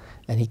 really ill,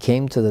 and he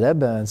came to the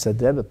Rebbe and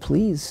said, Rebbe,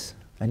 please,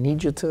 I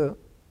need you to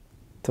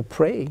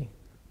pray.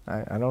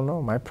 I don't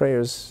know, my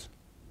prayers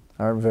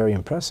aren't very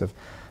impressive.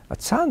 A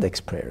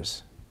tzaddik's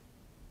prayers,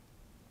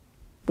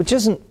 which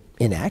isn't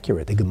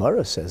inaccurate. The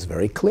Gemara says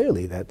very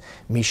clearly that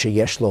Misha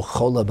Yeshlo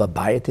Chola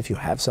Babayit, if you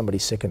have somebody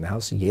sick in the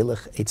house,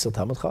 Yelech Eitzel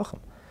Talmud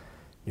Chacham.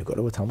 You go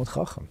to a Talmud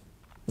Chacham.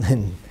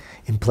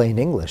 In plain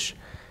English,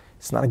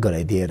 it's not a good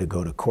idea to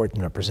go to court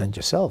and represent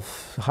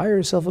yourself. Hire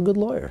yourself a good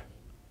lawyer.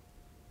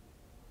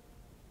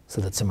 So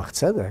the tzemach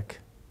tzedek,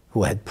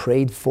 who had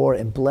prayed for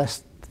and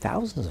blessed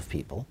thousands of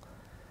people,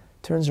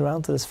 turns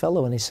around to this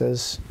fellow and he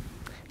says,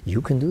 you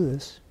can do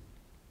this.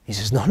 He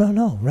says,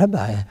 no,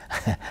 Rebbe,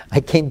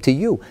 I came to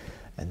you.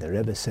 And the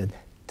Rebbe said,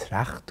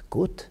 Tracht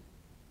gut,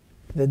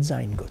 wird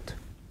sein gut.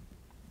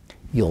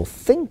 You'll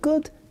think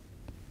good,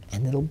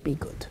 and it'll be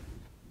good.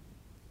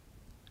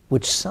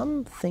 Which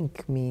some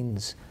think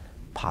means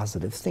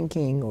positive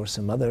thinking or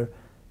some other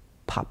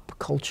pop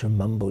culture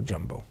mumbo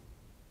jumbo.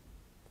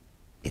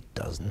 It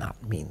does not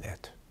mean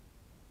that.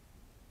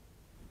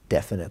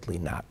 Definitely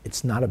not.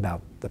 It's not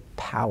about the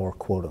power,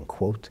 quote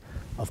unquote,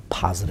 of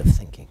positive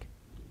thinking.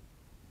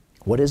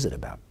 What is it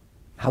about?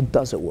 How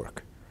does it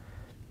work?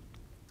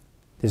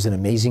 There's an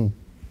amazing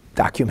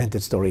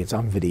documented story, it's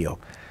on video,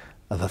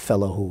 of a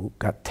fellow who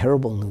got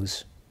terrible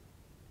news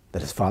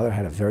that his father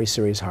had a very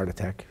serious heart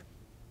attack.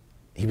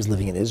 He was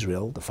living in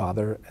Israel, the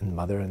father and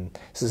mother, and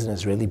this is an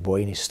Israeli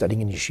boy, and he's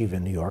studying in yeshiva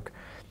in New York.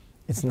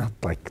 It's not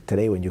like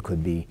today when you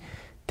could be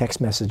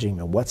text messaging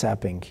or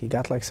WhatsApping. He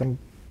got like some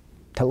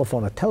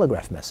telephone, a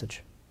telegraph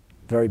message.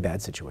 Very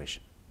bad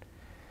situation.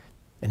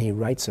 And he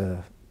writes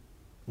a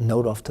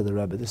note off to the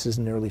Rebbe. This is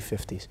in the early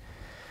 50s.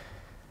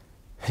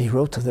 He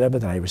wrote to the Rebbe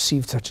that I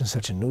received such and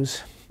such a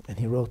news, and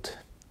he wrote,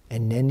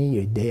 Eneni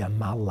yodea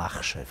ma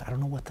lachshev. I don't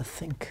know what to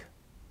think.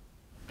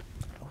 I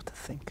don't know what to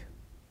think.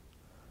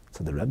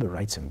 So the Rebbe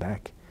writes him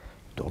back,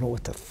 don't know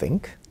what to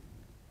think?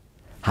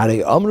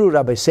 Hare amru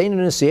Rabbi Seinu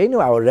Nesienu,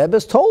 our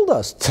Rebbe's told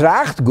us,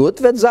 Tracht gut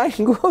wird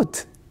sein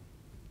gut.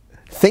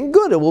 Think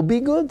good, it will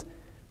be good.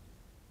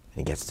 And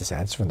he gets this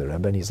answer from the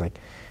Rebbe, and he's like,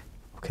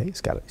 okay,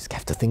 he's got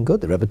to think good.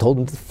 The Rebbe told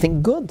him to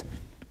think good.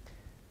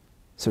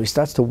 So he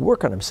starts to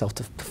work on himself,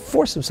 to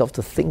force himself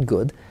to think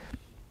good,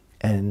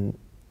 and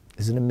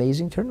there's an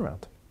amazing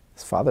turnaround.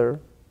 His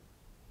father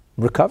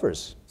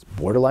recovers. It's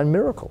a borderline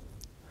miracle.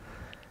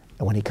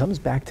 And when he comes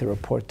back to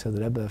report to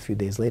the Rebbe a few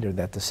days later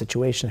that the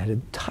situation had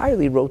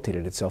entirely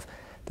rotated itself,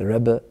 the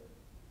Rebbe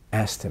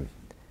asked him,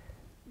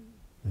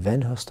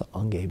 When hast du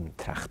angeben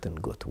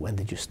trachten gut? When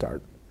did you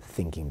start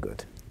thinking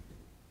good?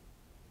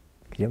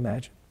 Can you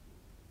imagine?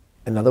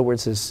 In other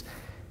words, there's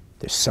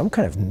some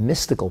kind of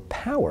mystical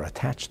power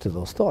attached to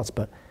those thoughts,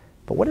 but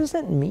what does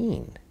that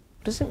mean?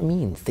 What does it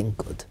mean, think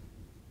good?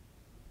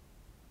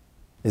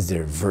 Is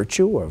there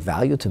virtue or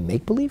value to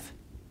make-believe?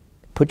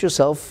 Put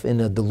yourself in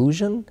a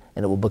delusion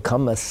and it will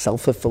become a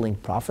self-fulfilling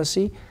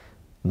prophecy?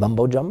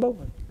 Mumbo-jumbo?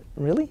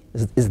 Really?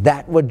 Is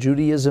that what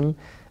Judaism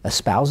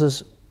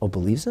espouses or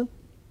believes in?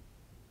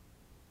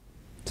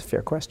 It's a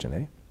fair question,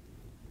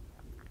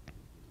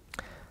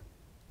 eh?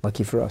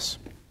 Lucky for us,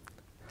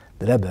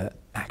 the Rebbe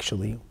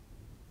actually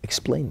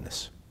explained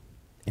this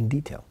in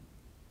detail.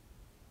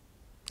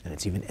 And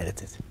it's even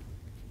edited.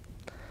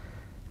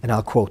 And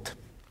I'll quote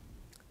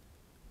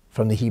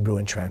from the Hebrew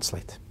and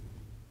translate.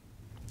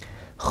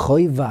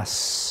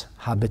 𝐓𝐑𝐀𝐍𝐐𝐈𝐋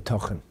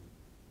HaBitachon.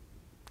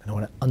 And I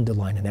want to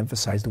underline and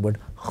emphasize the word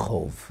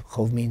chov.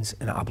 Chov means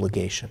an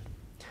obligation.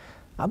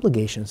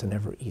 Obligations are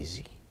never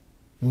easy.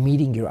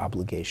 Meeting your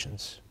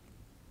obligations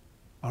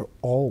are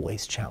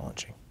always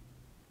challenging.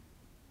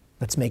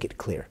 Let's make it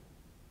clear.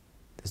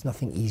 There's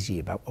nothing easy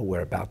about what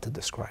we're about to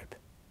describe.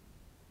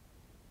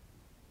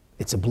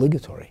 It's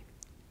obligatory.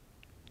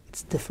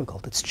 It's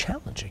difficult. It's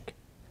challenging.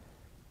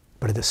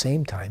 But at the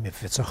same time,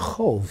 if it's a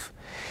chov,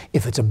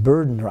 if it's a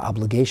burden or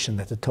obligation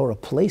that the Torah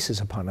places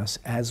upon us,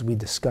 as we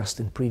discussed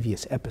in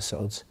previous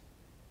episodes,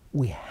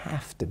 we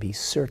have to be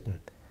certain.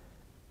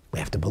 We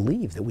have to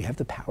believe that we have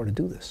the power to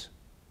do this.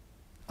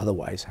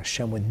 Otherwise,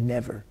 Hashem would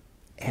never,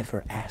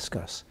 ever ask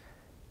us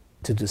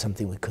to do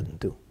something we couldn't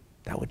do.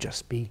 That would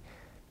just be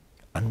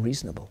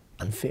unreasonable,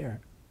 unfair.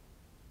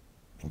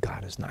 And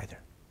God is neither.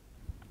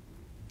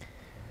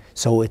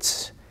 So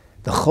it's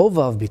the chova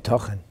of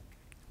bitachon,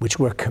 which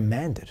we're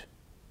commanded.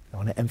 I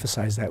want to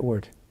emphasize that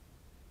word.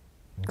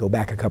 Go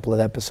back a couple of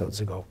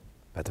episodes ago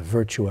about the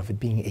virtue of it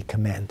being a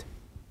command.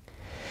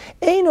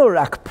 Eino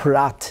rak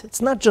prat.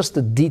 It's not just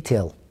a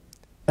detail,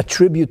 a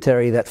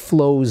tributary that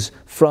flows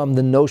from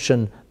the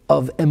notion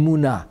of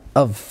emunah,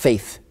 of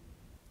faith.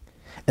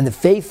 And the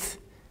faith,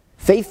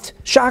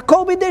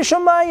 sha'akol b'dei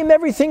shamayim,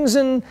 everything's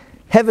in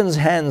heaven's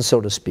hands, so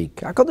to speak.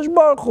 HaKadosh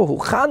Baruch Hu,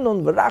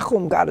 chanun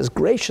v'rachum, God is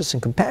gracious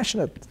and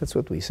compassionate. That's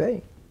what we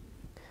say.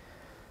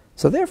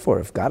 So therefore,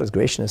 if God is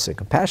gracious and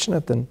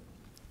compassionate, then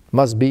it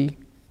must be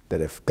that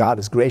if God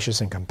is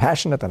gracious and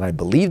compassionate, and I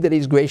believe that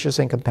He's gracious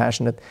and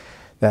compassionate,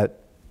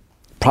 that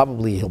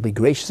probably He'll be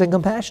gracious and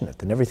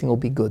compassionate, and everything will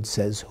be good,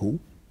 says who?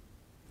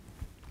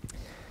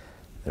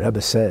 The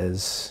Rebbe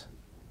says,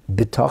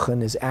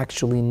 Bitachon is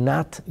actually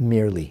not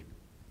merely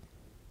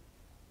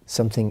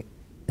something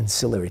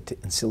ancillary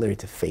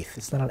to faith.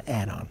 It's not an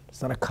add-on.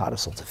 It's not a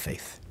codicil to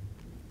faith.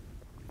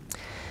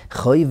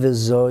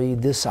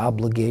 𝐾𝐍𝐶𝐈𝐋𝐈𝐓𝐘, this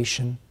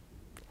obligation,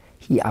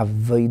 he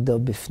avoda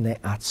b'fnei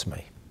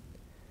atzmai.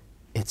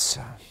 It's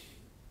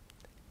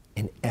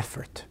an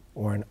effort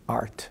or an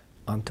art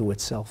unto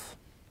itself.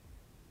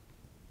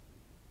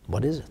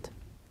 What is it?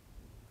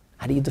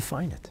 How do you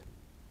define it?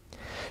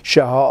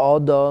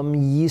 Sha'adam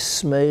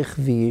yismech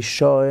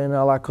v'yishoyin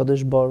ala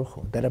HaKadosh Baruch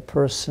Hu, that a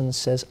person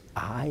says,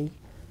 I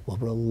will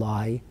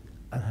rely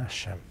on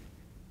Hashem.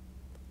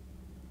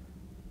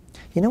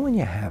 You know when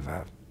you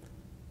have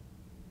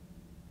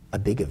a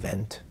big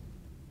event,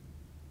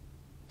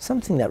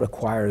 something that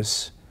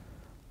requires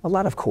a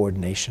lot of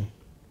coordination,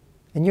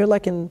 and you're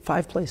like in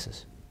 5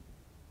 places,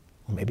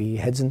 or maybe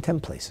your head's in 10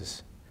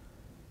 places.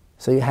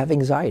 So you have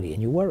anxiety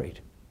and you're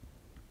worried.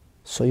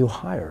 So you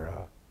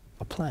hire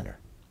a planner,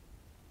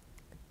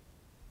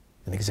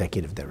 an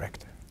executive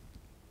director,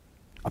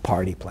 a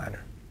party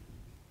planner,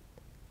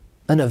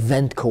 an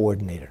event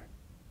coordinator.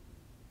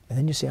 And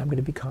then you say, I'm going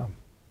to be calm.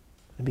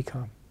 I'm going to be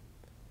calm.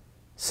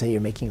 Say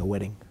you're making a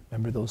wedding.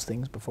 Remember those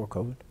things before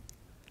COVID?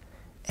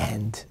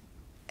 And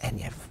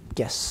you have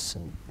guests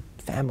and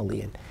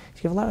family, and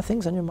you have a lot of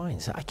things on your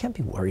mind. So I can't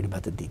be worried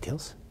about the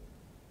details.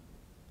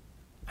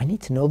 I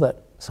need to know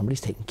that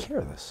somebody's taking care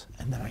of this,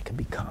 and then I can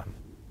be calm.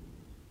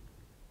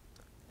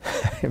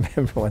 I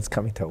remember once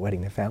coming to a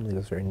wedding, the family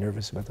was very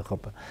nervous about the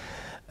chuppah,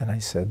 and I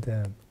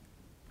said,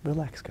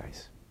 relax,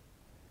 guys.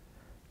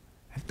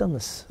 I've done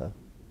this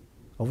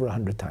over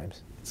 100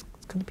 times. It's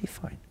going to be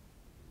fine.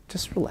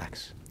 Just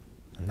relax.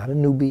 I'm not a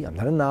newbie. I'm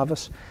not a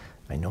novice.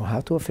 I know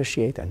how to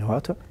officiate. I know how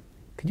to...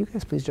 Could you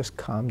guys please just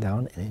calm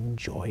down and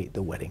enjoy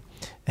the wedding?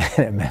 And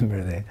I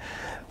remember the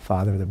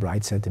father of the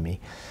bride said to me,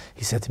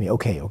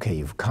 okay,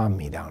 you've calmed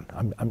me down.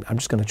 I'm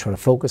just going to try to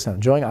focus on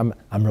enjoying. I'm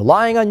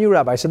relying on you,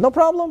 Rabbi. I said, no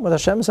problem. With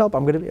Hashem's help,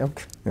 I'm going to be,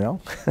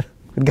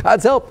 with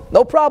God's help,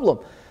 no problem.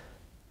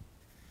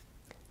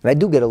 And I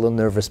do get a little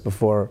nervous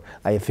before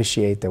I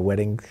officiate the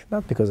wedding,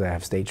 not because I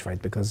have stage fright,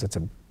 because it's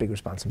a big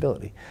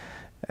responsibility.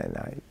 And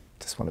I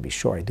just want to be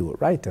sure I do it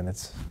right. And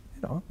it's,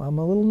 I'm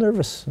a little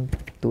nervous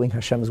doing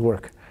Hashem's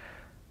work.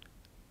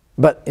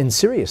 But in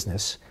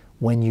seriousness,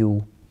 when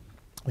you're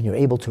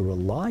able to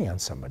rely on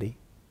somebody,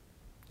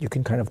 you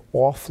can kind of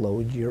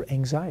offload your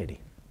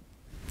anxiety.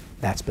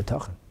 That's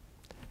bitachon.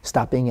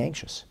 Stop being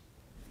anxious.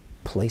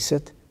 Place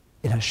it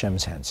in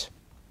Hashem's hands.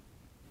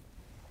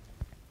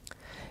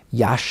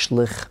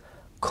 Yashlich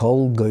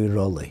kol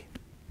goyroli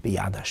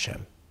biyad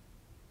Hashem.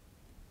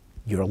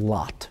 Your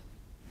lot.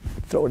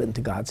 Throw it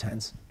into God's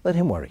hands. Let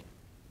Him worry.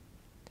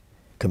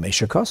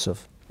 Kamesha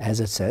Kosov,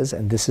 as it says,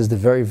 and this is the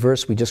very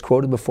verse we just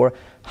quoted before,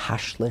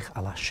 Hashlich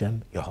al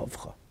Hashem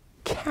Yehovcha.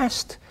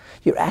 Cast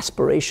your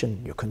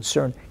aspiration, your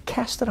concern,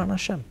 cast it on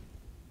Hashem.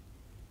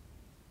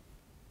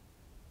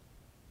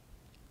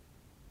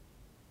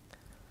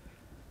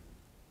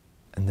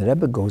 And the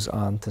Rebbe goes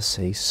on to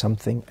say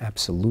something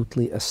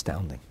absolutely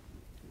astounding.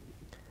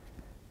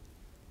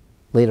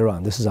 Later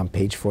on, this is on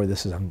page 4,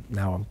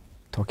 now I'm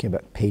talking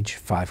about page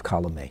 5,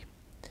 column A.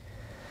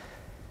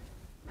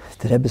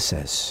 The Rebbe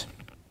says,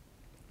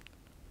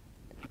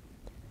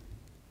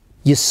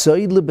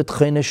 Yesod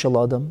leBitachon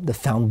shel Adam, the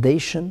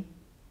foundation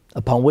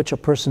upon which a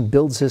person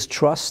builds his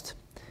trust,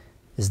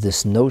 is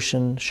this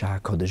notion,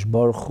 HaKadosh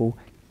Baruch Hu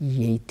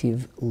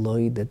Yetiv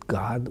loy, that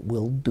God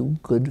will do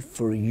good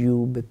for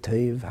you,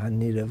 b'teiv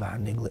hanira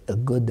v'hanigla, a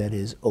good that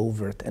is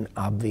overt and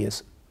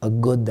obvious, a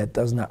good that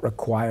does not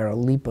require a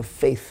leap of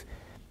faith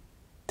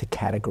to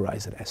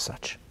categorize it as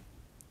such.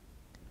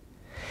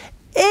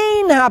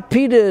 Ein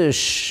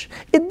hapirush.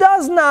 It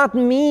does not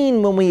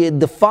mean, when we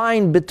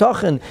define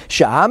bitachon,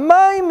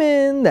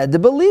 sha'amaymin, that the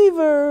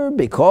believer,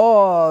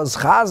 because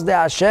chaz de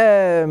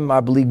Hashem,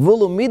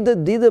 abligvulu mida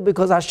dida,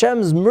 because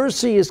Hashem's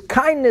mercy, His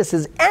kindness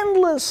is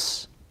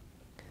endless.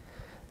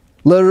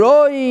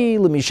 L'roi,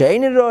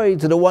 l'mishein roi,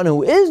 to the one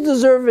who is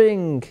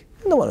deserving,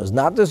 and the one who's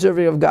not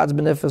deserving of God's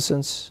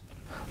beneficence.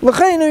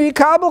 L'cheinu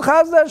yikabel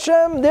chesed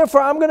Hashem.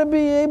 Therefore, I'm going to be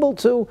able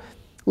to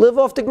live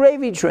off the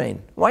gravy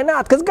train. Why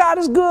not? Because God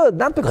is good.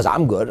 Not because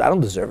I'm good. I don't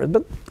deserve it,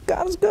 but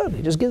God is good.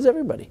 He just gives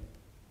everybody.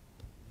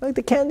 Like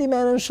the candy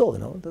man in shul,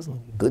 it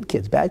doesn't good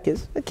kids, bad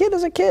kids. A kid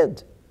is a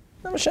kid.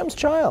 I'm Hashem's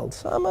child.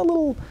 So I'm a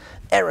little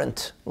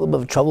errant, a little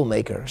bit of a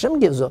troublemaker.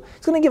 Hashem He's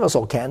going to give us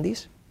all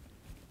candies.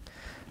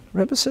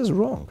 Rebbe says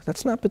wrong.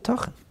 That's not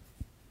Bitachon.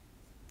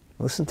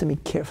 Listen to me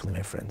carefully,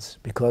 my friends,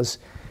 because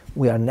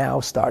we are now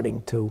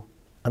starting to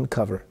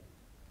uncover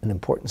an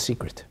important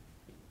secret.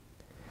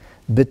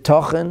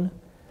 Bitachon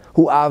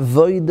hu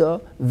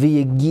avoda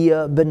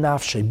v'yegia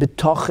benafshe.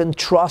 Bitachon,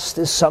 trust,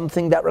 is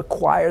something that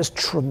requires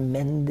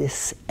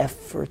tremendous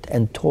effort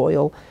and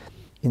toil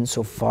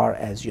insofar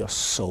as your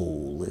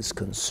soul is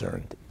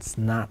concerned. It's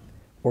not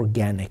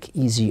organic,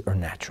 easy, or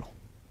natural.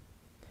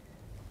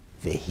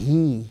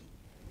 Vehi,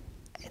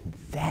 and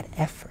that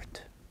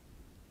effort,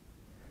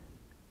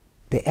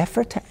 the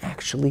effort to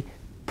actually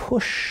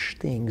push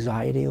the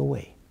anxiety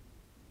away,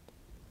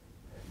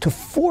 to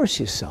force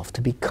yourself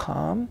to be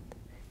calm,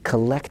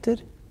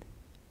 collected,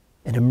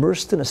 and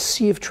immersed in a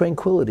sea of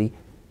tranquility,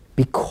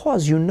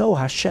 because you know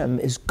Hashem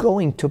is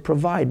going to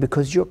provide,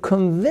 because you're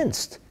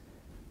convinced,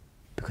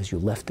 because you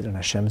left it in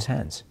Hashem's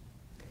hands.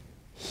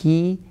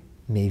 He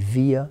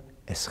mevia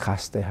es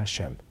chaste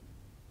Hashem.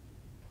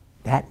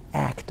 That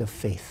act of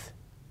faith,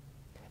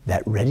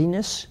 that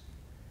readiness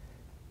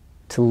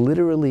to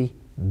literally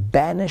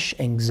banish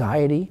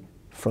anxiety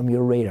from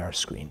your radar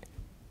screen,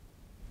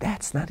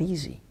 that's not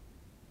easy.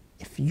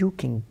 If you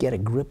can get a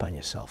grip on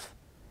yourself,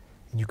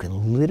 and you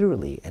can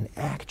literally and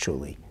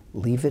actually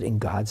leave it in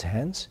God's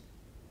hands,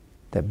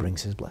 that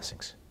brings His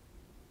blessings.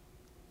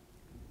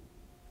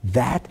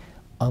 That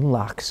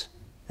unlocks,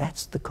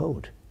 that's the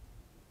code.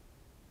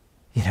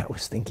 I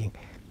was thinking,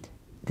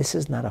 this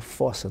is not a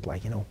faucet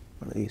like, one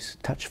of these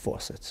touch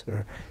faucets,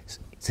 or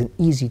it's an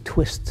easy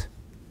twist.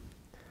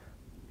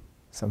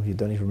 Some of you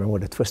don't even remember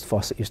what a twist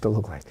faucet used to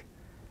look like.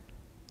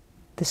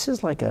 This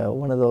is like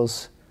one of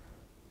those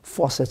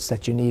faucets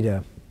that you need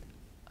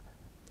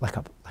like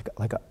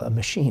a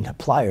machine,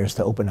 pliers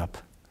to open up,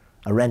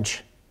 a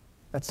wrench.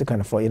 That's the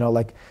kind of faucet.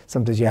 Like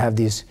sometimes you have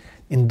these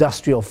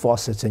industrial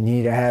faucets and you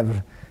need to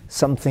have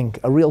something,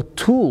 a real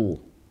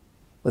tool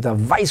with a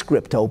vice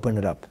grip to open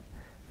it up.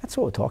 That's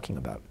what we're talking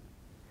about.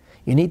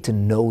 You need to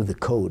know the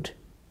code.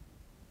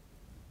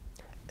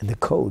 And the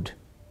code,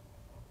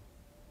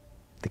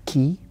 the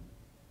key,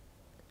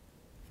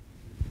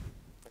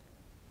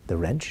 the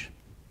wrench,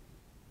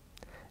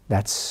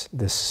 that's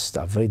this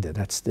avodah,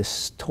 that's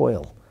this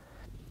toil.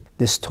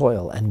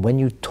 And when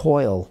you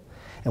toil,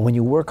 and when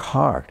you work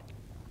hard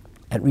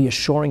at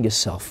reassuring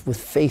yourself with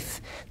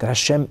faith that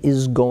Hashem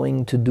is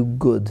going to do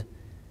good,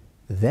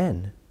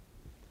 then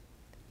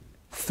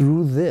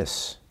through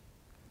this,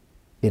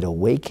 it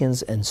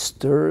awakens and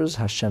stirs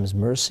Hashem's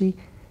mercy,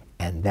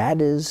 and that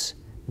is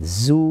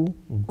𝙒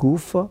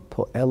gufa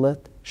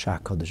po'elet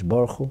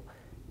 �HaBitachon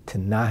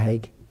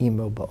tenaheg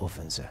imo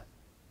ba'ofen zeh.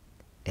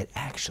 It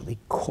actually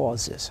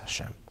causes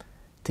Hashem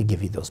to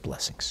give you those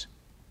blessings.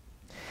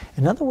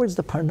 In other words,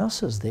 the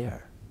parnasa is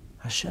there.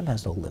 Hashem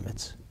has no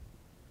limits.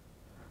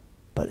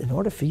 But in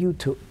order for you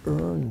to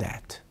earn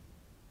that,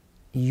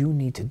 you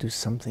need to do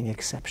something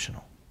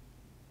exceptional.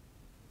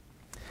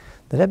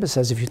 The Rebbe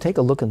says, if you take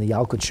a look in the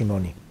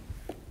𝐓𝐑𝐀𝐍𝐐𝐈𝐋𝐈𝐓𝐘,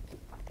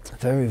 a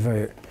very,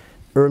 very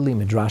early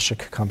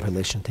midrashic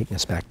compilation taking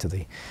us back to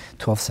the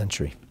 12th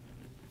century.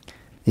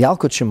 The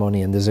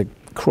𝐓𝐑𝐀𝐍𝐐𝐈𝐋𝐈𝐓𝐘, and there's a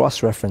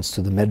cross-reference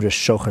to the Medrash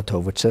Shocher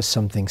Tov, which says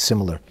something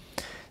similar.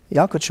 The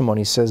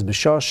𝐓𝐑𝐀𝐍𝐶𝐈𝐋𝐈𝐓𝐾 says,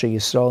 B'shar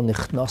sheYisrael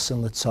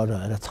nichnasin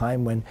l'tzara, at a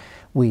time when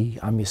we,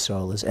 Am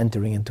Yisrael, is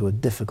entering into a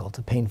difficult,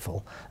 a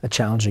painful, a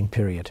challenging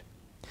period.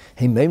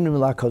 They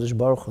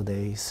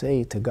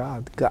say to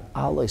God, Ga'al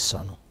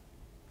esanu,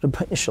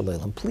 Rabbeinu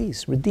Shalom,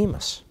 please redeem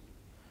us.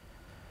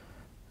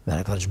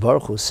 Then HaKadosh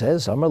Baruch Hu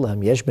says, Amar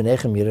lahem yesh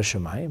b'nechem yireh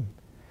shamayim.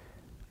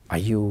 Are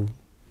you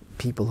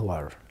people who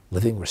are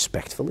living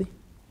respectfully?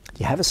 Do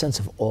you have a sense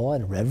of awe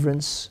and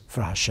reverence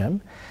for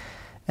Hashem?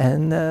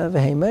 And in the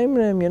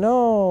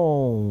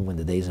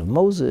days of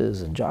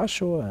Moses and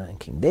Joshua and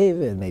King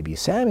David, maybe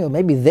Samuel,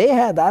 maybe they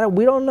had,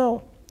 we don't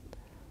know.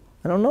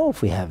 I don't know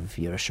if we have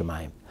Yireh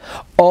Shamayim.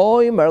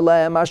 Omer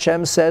lahem,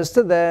 Hashem says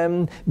to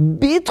them,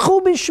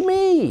 Bitchu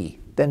b'shmi,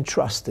 then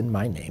trust in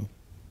my name.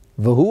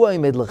 V'hu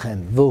oimid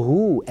lechem,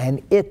 v'hu,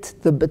 and it,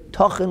 the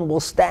Bitachon, will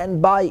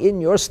stand by in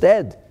your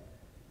stead.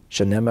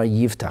 Shenemar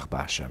yivtach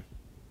b'Hashem.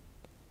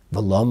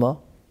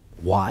 V'lama,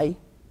 why?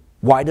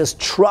 Why does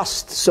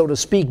trust, so to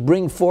speak,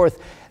 bring forth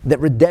that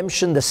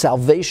redemption, the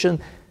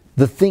salvation,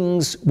 the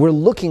things we're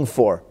looking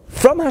for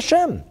from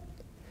Hashem?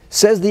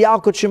 Says the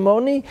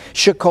𝐓𝐑𝐀𝐍𝐶𝐈𝐋,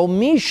 Shekol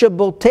mi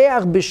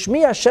sheboteach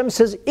b'shmi, Hashem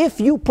says, if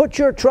you put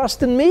your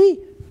trust in me,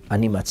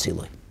 ani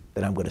matziloi,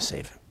 then I'm going to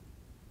save him.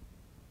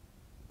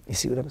 You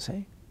see what I'm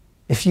saying?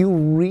 If you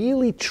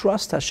really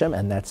trust Hashem,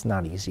 and that's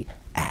not easy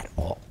at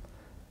all,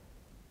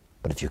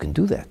 but if you can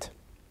do that,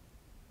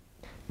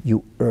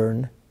 you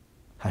earn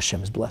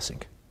Hashem's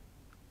blessing.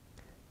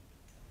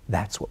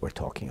 That's what we're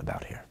talking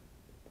about here.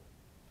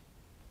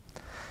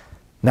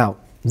 Now,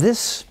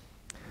 this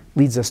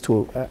leads us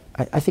to,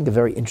 I think, a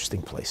very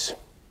interesting place.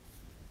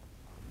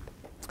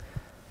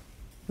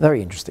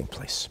 Very interesting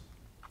place.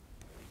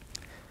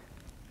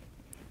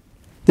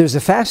 There's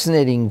a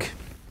fascinating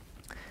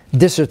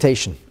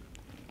dissertation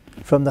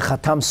from the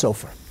Khatam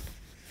Sofer.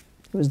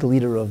 He was the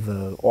leader of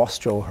the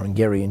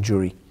Austro-Hungarian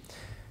Jewry,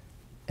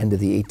 end of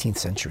the 18th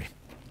century,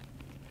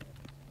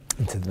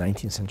 into the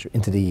 19th century,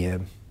 into the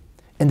end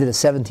of the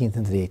 17th,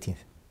 into the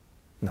 18th.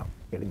 No,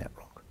 getting that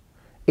wrong.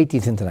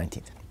 18th into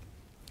 19th.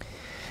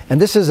 And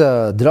this is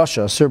a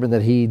drasha, a sermon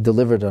that he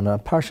delivered on a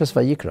Parshas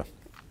Vayikra.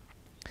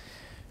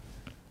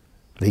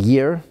 The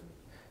year,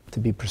 to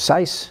be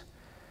precise,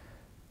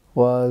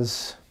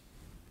 was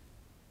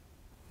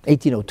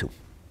 1802.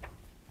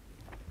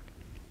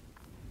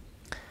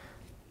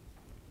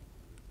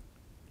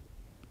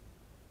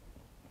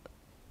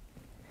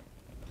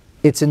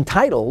 It's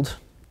entitled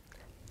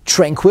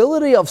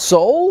Tranquility of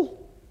Soul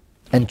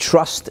and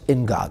Trust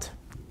in God.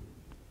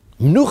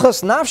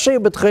 Menuchas nafshei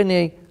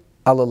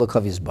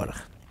𝐓𝐑𝐀𝐍𝐐𝐈𝐋𝐈𝐓𝐘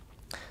𝙒𝐵.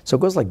 So it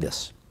goes like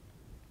this.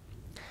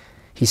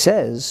 He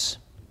says,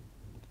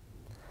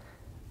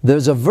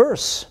 there's a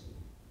verse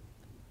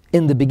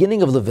in the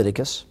beginning of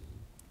Leviticus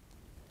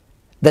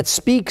that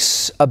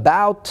speaks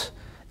about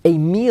a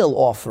meal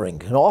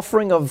offering, an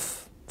offering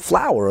of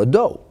flour, a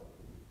dough.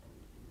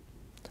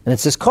 And it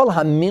says, Kol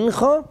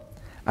ha-mincha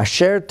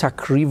asher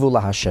takrivu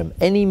laHashem.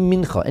 Any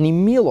mincha, any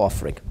meal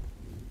offering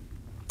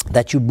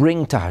that you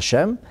bring to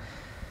Hashem,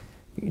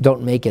 you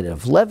don't make it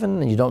of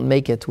leaven, and you don't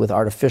make it with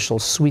artificial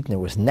sweetener,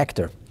 with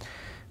nectar.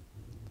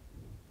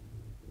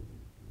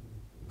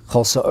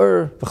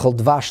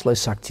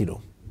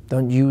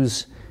 Don't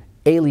use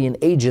alien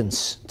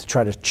agents to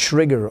try to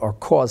trigger or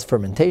cause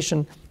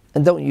fermentation,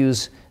 and don't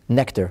use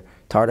nectar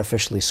to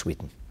artificially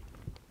sweeten.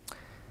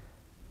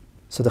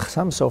 So the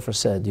Khatam Sofer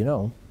said, you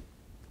know,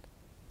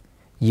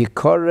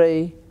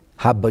 Yikorei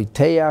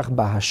haboiteach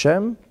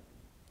b'Hashem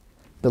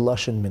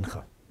b'lashon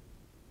mincha.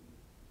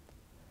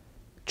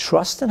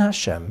 Trust in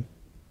Hashem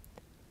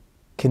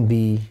can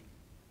be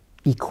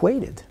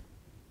equated,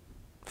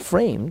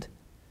 framed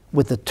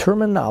with the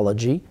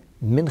terminology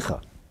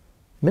mincha.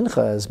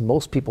 Mincha, as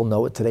most people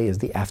know it today, is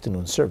the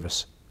afternoon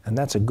service. And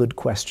that's a good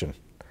question.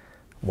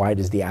 Why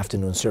does the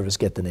afternoon service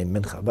get the name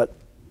mincha? But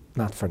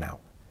not for now.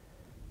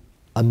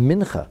 A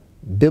mincha,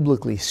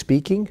 biblically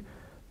speaking,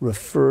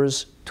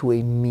 refers to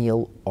a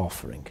meal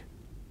offering.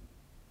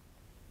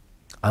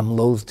 I'm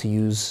loath to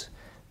use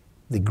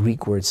the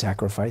Greek word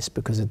sacrifice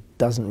because it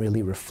doesn't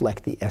really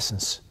reflect the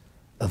essence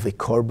of a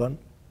korban.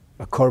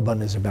 A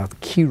korban is about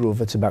kiruv,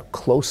 it's about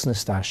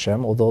closeness to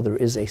Hashem, although there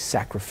is a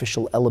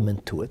sacrificial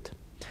element to it.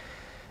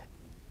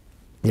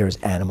 There's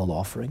animal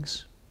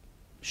offerings,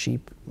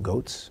 sheep,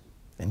 goats,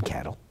 and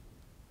cattle.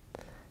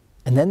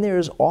 And then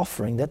there's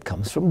offering that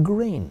comes from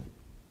grain.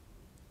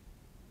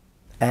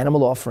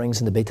 Animal offerings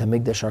in the Beit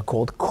HaMikdash are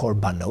called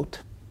korbanot,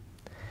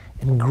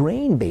 and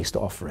grain-based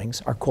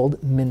offerings are called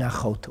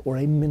minachot, or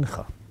a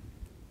mincha.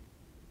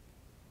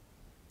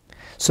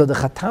 So the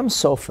Khatam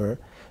Sofer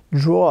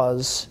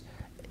draws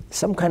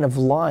some kind of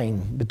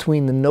line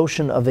between the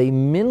notion of a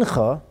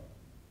mincha,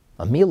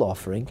 a meal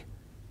offering,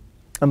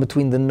 and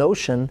between the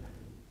notion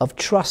of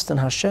trust in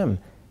Hashem,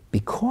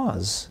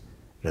 because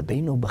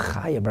Rabbeinu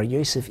Bachaya Bar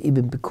Yosef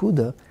Ibn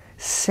Pekuda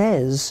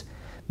says,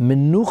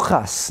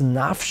 Menuchas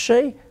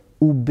nafshei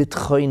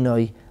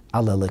u'bitachon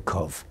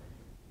𝐴LELEKOV.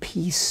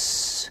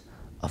 Peace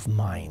of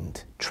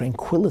mind,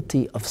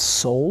 tranquility of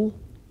soul,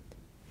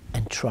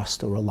 and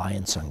trust or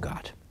reliance on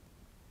God.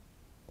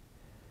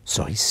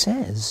 So he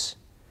says,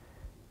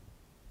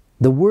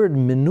 the word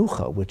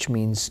menucha, which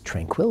means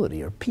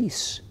tranquility or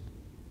peace,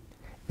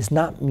 is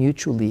not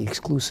mutually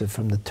exclusive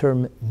from the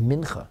term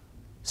mincha,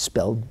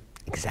 spelled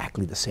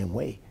exactly the same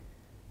way,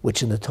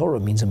 which in the Torah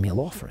means a meal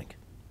offering.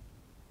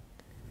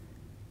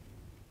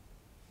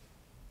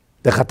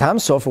 The Khatam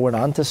Sofer went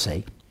on to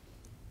say,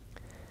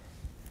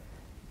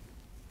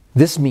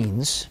 this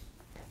means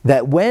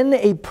that when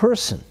a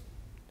person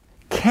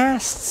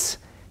casts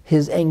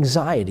his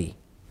anxiety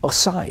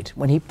aside,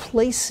 when he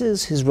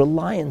places his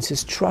reliance,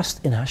 his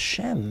trust in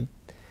Hashem,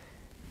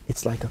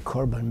 it's like a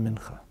korban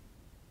mincha.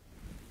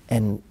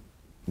 And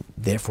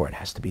therefore it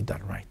has to be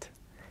done right.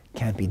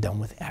 Can't be done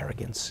with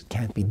arrogance.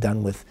 Can't be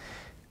done with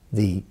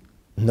the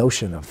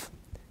notion of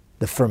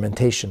the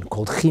fermentation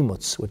called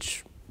chimutz,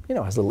 which, you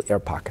know, has little air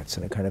pockets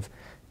and it kind of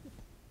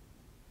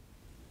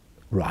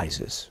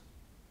rises.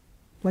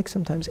 Like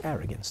sometimes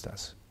arrogance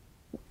does.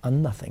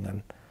 On nothing,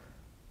 on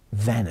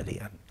vanity,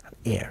 on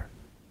air.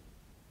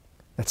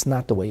 That's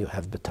not the way you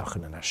have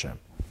bitachon in Hashem.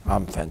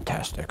 I'm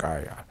fantastic,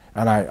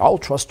 I'll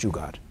trust you,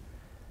 God.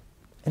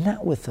 And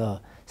not with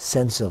a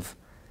sense of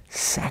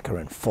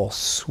saccharine, false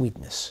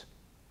sweetness.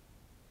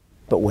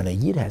 But when a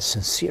yid has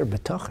sincere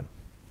bitachon,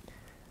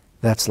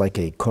 that's like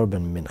a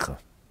korban mincha.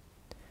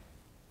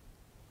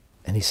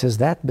 And he says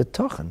that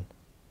bitachon,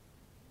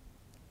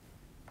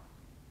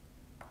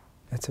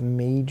 that's a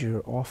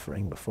major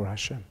offering before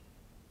Hashem.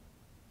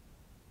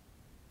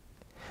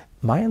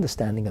 My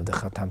understanding of the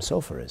Khatam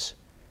Sofer is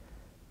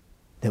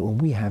that when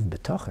we have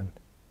Bitachon,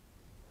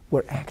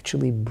 we're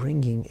actually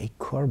bringing a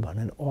korban,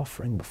 an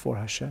offering before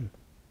Hashem.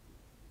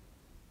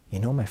 You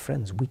know, my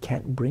friends, we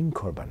can't bring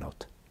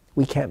korbanot.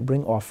 We can't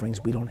bring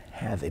offerings. We don't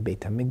have a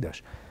Beit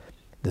HaMikdash.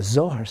 The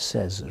Zohar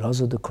says,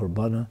 Raza de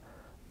Korbana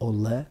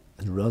Ole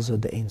Raza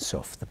de Ein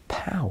Sof. The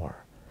power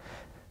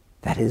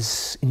that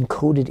is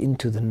encoded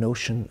into the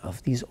notion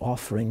of these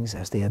offerings,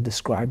 as they are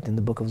described in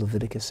the book of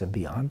Leviticus and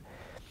beyond,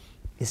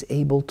 is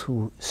able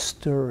to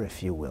stir,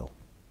 if you will,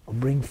 or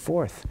bring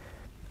forth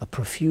a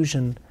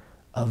profusion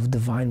of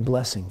divine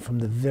blessing from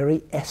the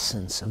very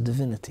essence of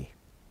divinity.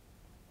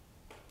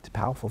 It's a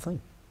powerful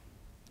thing.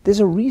 There's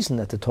a reason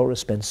that the Torah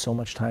spends so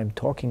much time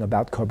talking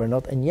about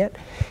korbanot, and yet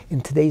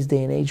in today's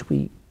day and age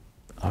we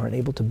aren't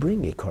able to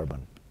bring a korban.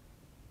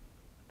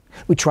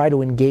 We try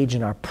to engage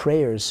in our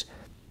prayers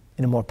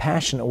in a more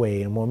passionate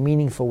way, in a more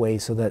meaningful way,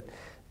 so that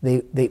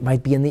they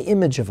might be in the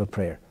image of a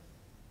prayer.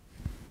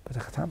 But the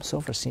Khatam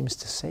Sofer seems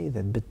to say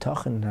that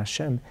Bitachon in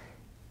Hashem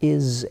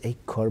is a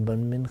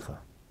korban mincha.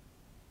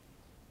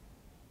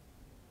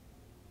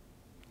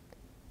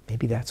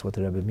 Maybe that's what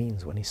the Rebbe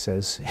means when he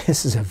says,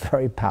 this is a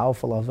very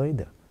powerful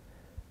avodah.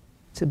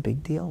 It's a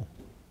big deal.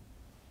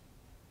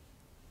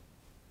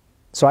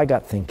 So I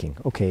got thinking,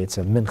 okay, it's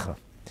a mincha.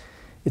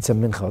 It's a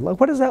mincha. Like,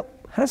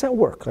 how does that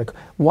work? Like,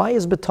 why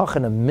is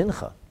Bitachon a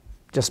mincha?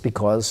 Just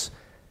because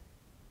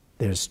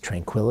there's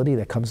tranquility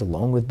that comes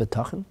along with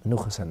Bitachon,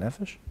 nuchas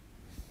hanefesh?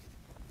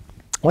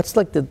 What's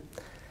like the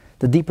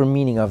deeper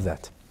meaning of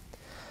that?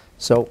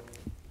 So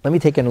let me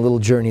take in a little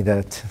journey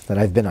that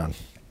I've been on.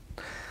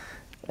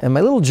 And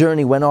my little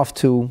journey went off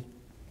to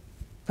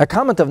a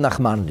comment of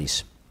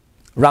Nachmanides,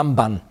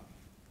 Ramban,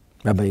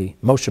 Rabbi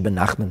Moshe ben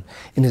Nachman,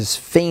 in his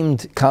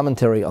famed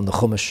commentary on the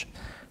Chumash.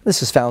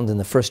 This is found in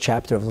the first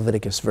chapter of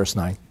Leviticus, verse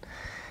 9.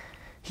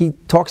 He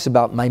talks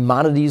about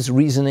Maimonides'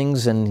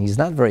 reasonings, and he's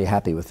not very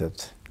happy with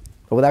it.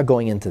 But without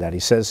going into that, he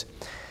says,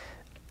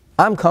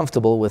 I'm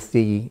comfortable with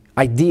the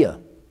idea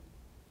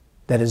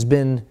that has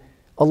been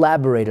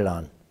elaborated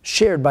on,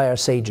 shared by our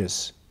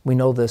sages. We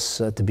know this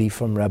to be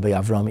from Rabbi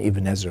Avraham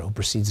Ibn Ezra, who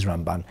precedes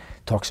Ramban,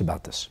 talks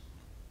about this.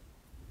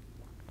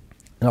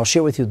 And I'll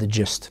share with you the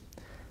gist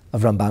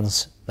of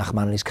Ramban's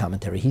Nachmanides'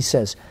 commentary. He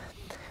says,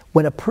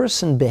 when a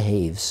person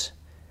behaves,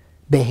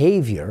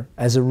 behavior,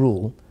 as a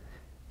rule,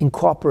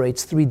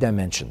 incorporates three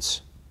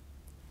dimensions.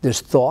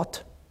 There's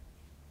thought,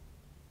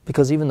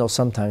 because even though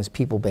sometimes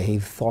people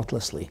behave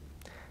thoughtlessly,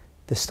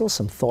 there's still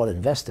some thought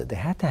invested. They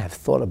had to have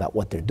thought about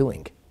what they're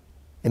doing.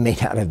 It may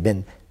not have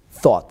been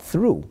thought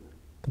through,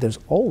 but there's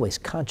always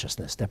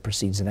consciousness that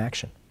precedes an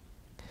action.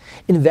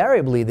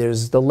 Invariably,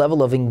 there's the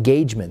level of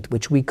engagement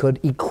which we could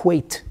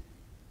equate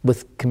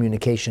with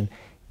communication,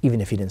 even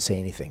if you didn't say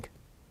anything.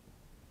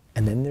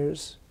 And then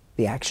there's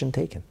the action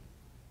taken.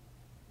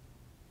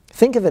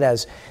 Think of it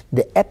as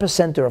the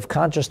epicenter of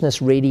consciousness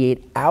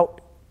radiate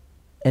out,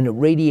 and it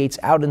radiates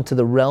out into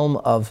the realm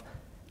of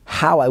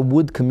how I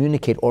would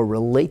communicate or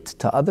relate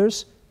to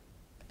others,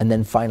 and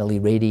then finally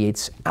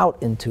radiates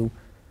out into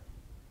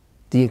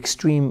the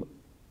extreme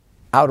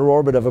outer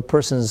orbit of a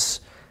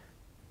person's,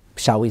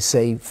 shall we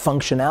say,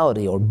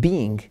 functionality or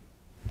being,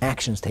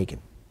 actions taken.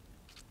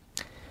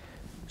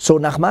 So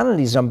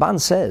Nachmanides, Ramban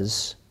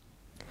says,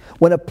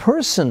 when a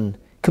person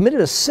committed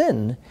a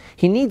sin,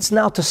 he needs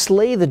now to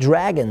slay the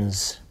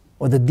dragons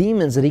or the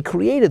demons that he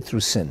created through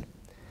sin.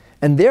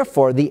 And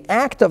therefore, the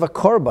act of a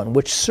korban,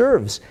 which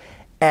serves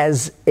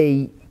as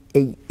a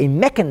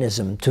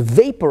mechanism to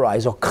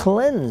vaporize or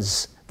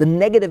cleanse the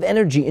negative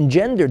energy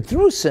engendered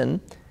through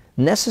sin,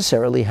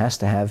 necessarily has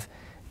to have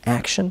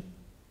action,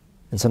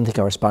 and something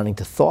corresponding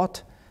to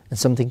thought, and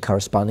something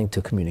corresponding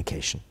to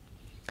communication.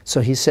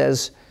 So he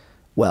says,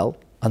 well,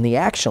 on the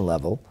action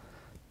level,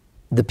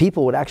 the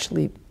people would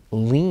actually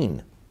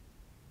lean.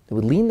 They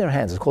would lean their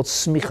hands. It's called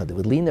smicha. They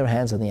would lean their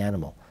hands on the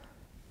animal.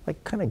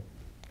 Like kind of,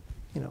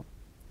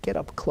 get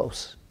up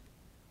close.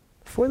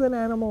 Before that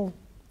animal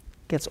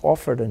gets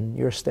offered in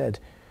your stead,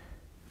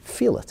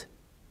 feel it.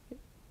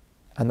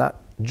 I'm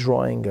not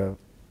drawing a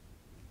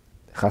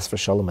chas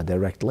v'shalom, a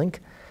direct link,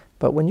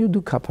 but when you do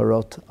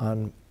kaparot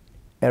on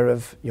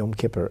Erev Yom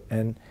Kippur,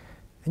 and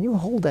you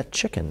hold that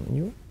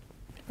chicken,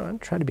 I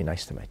try to be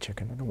nice to my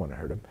chicken. I don't want to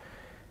hurt him.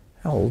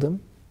 I hold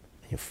him,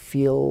 and you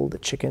feel the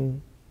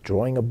chicken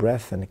drawing a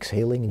breath and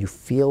exhaling, and you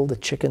feel the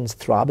chicken's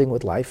throbbing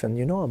with life, and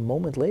a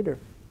moment later,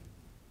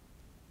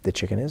 the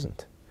chicken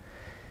isn't.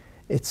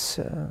 It's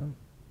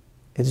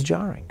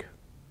jarring.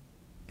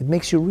 It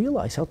makes you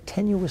realize how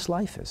tenuous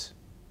life is,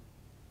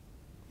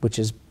 which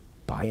is,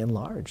 by and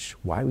large,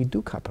 why we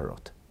do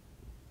kaparot.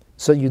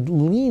 So you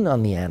lean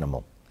on the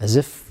animal as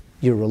if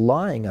you're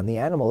relying on the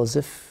animal, as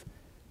if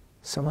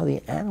somehow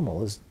the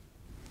animal is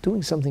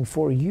doing something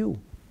for you.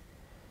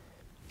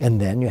 And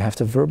then you have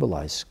to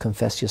verbalize,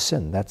 confess your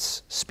sin.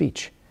 That's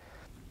speech.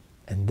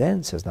 And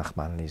then, says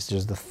Nachmanides,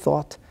 there's the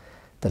thought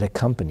that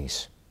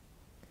accompanies.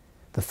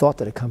 The thought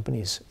that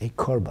accompanies a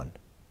korban.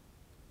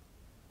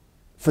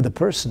 For the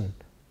person,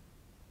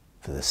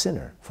 for the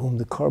sinner, for whom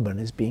the korban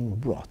is being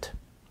brought.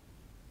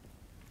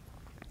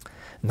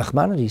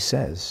 Nachmanides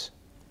says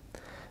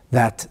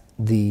that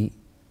the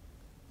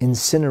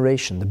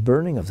incineration, the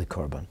burning of the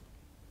korban,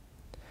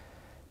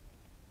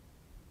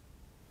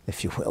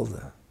 if you will,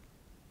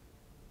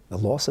 the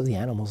loss of the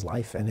animal's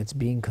life and it's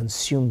being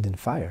consumed in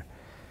fire,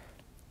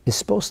 is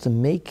supposed to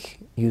make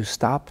you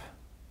stop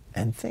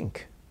and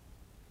think.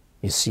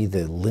 You see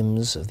the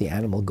limbs of the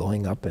animal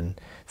going up in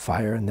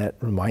fire, and that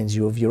reminds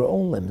you of your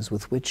own limbs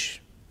with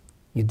which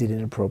you did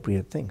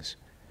inappropriate things.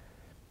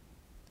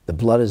 The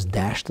blood is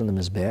dashed on the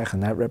mizbeach,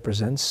 and that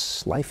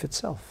represents life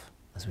itself.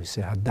 As we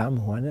say,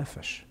 𝙒𝙗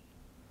HaNefesh.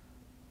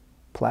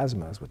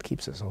 Plasma is what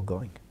keeps us all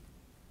going.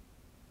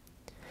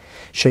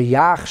 So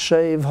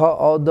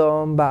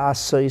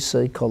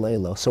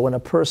when a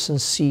person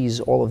sees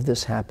all of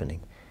this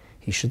happening,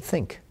 he should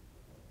think.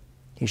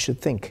 He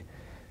should think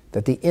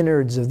that the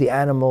innards of the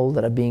animal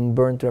that are being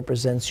burnt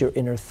represents your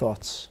inner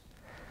thoughts,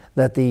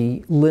 that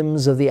the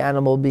limbs of the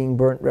animal being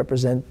burnt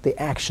represent the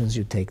actions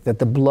you take, that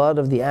the blood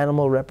of the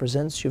animal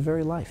represents your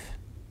very life.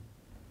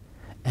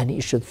 And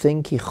he should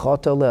think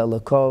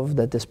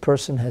that this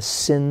person has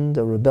sinned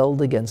or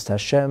rebelled against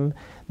Hashem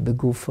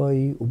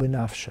begufay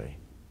ubenafshay,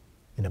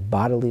 in a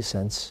bodily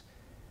sense,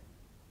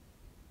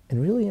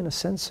 and really in a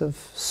sense of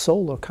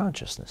soul or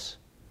consciousness.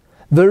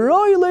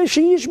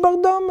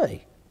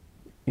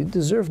 You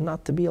deserve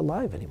not to be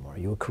alive anymore.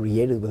 You were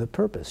created with a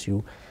purpose.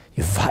 You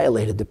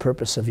violated the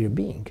purpose of your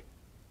being.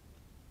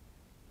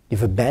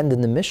 You've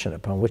abandoned the mission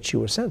upon which you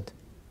were sent.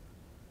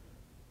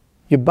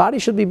 Your body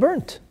should be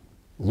burnt.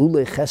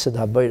 Lulei chesed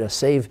habayra,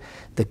 save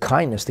the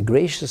kindness, the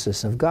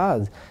graciousness of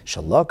God.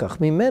 Shalakach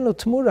mimenu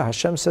tmura.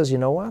 Hashem says, you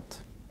know what?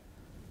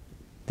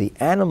 The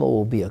animal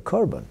will be a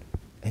korban,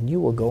 and you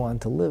will go on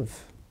to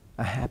live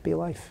a happy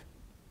life.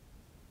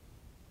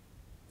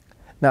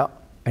 Now,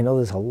 I know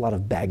there's a lot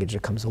of baggage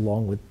that comes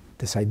along with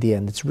this idea,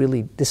 and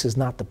this is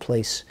not the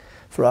place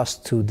for us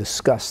to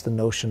discuss the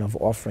notion of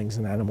offerings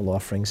and animal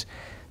offerings.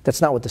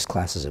 That's not what this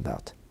class is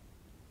about.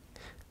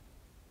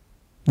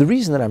 The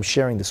reason that I'm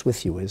sharing this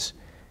with you is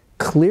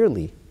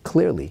clearly,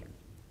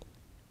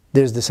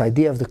 there's this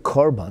idea of the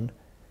korban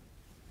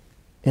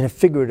in a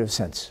figurative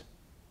sense,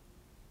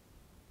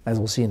 as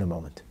we'll see in a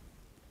moment.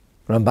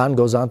 Ramban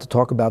goes on to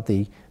talk about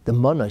the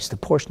manos, the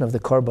portion of the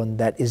korban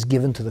that is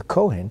given to the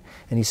Kohen,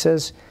 and he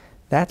says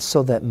that's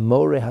so that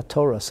Moreh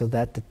HaTorah, so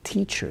that the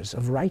teachers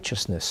of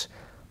righteousness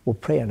will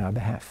pray on our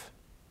behalf.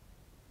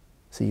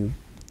 So you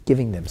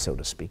giving them, so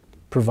to speak,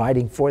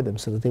 providing for them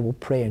so that they will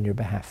pray on your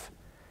behalf.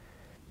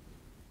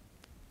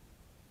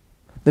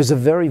 There's a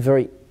very,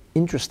 very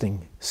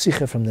interesting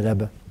sikha from the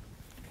Rebbe,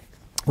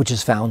 which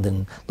is found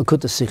in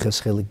Likutei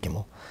Sichos Chelik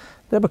Gimel.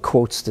 The Rebbe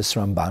quotes this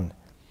Ramban.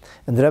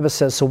 And the Rebbe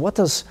says, so what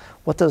does,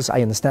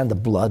 I understand the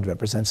blood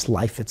represents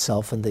life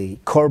itself, and the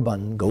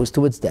korban goes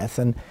to its death,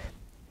 and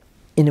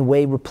in a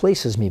way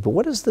replaces me. But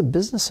what is the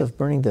business of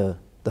burning the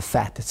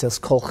fat? It says,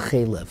 kol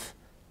chelev.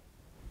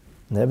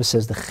 And the Rebbe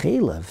says, the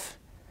chelev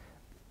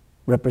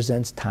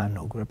represents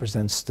tanug,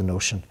 represents the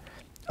notion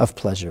of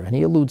pleasure. And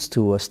he alludes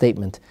to a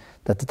statement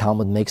that the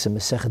Talmud makes in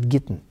Masechet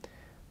Gittin,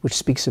 which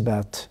speaks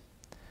about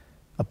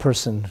a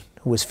person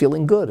who was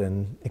feeling good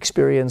and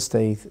experienced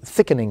a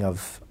thickening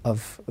of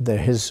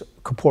his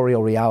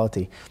corporeal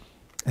reality.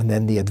 And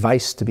then the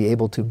advice to be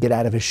able to get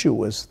out of his shoe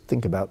was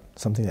think about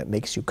something that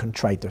makes you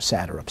contrite or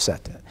sad or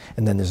upset.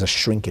 And then there's a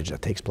shrinkage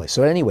that takes place.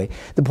 So anyway,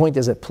 the point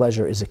is that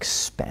pleasure is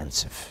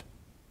expansive.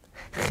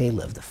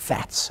 Chelev, the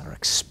fats are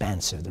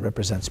expansive. That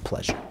represents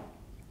pleasure.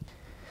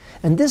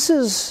 And this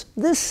is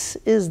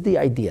the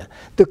idea.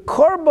 The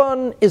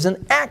korban is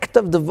an act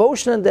of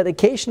devotion and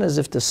dedication, as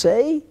if to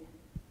say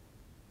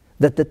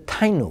that the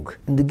tainug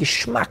and the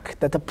geschmack,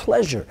 that the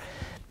pleasure,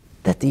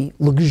 that the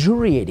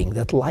luxuriating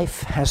that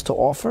life has to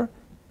offer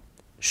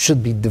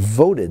should be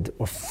devoted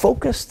or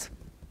focused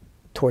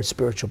towards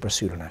spiritual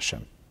pursuit in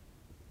Hashem.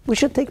 We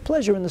should take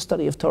pleasure in the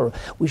study of Torah.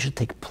 We should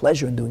take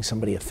pleasure in doing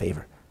somebody a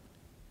favor,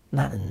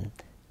 not in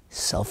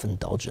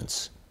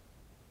self-indulgence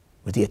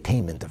with the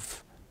attainment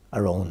of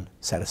our own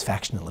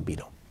satisfaction and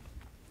libido.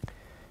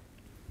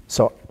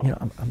 So,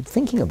 I'm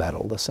thinking about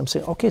all this. I'm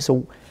saying, okay,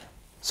 so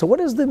what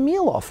is the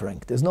meal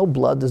offering? There's no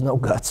blood, there's no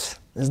guts,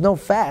 there's no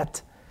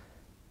fat.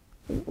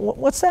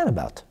 What's that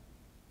about?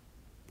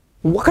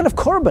 What kind of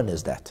korban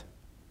is that?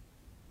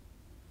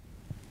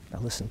 Now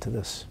listen to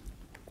this.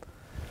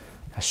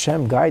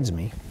 Hashem guides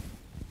me.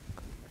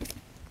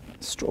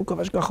 Stroke of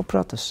Hashgacha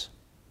Pratis.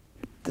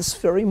 This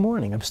very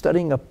morning, I'm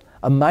studying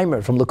a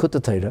mimer from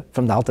Likutei Torah,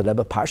 from the Alter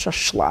Rebbe, Parsha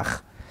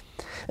Shlach.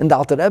 And the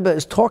Alter Rebbe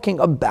is talking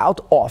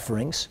about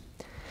offerings.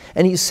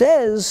 And he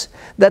says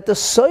that the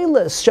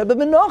soiles,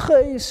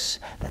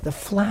 that the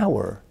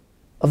flour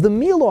of the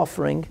meal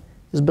offering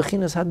is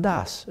bechinas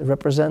hadas. It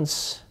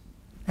represents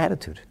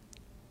attitude,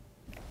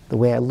 the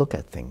way I look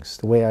at things,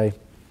 the way I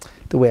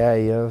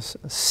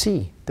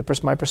see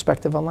my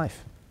perspective on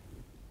life.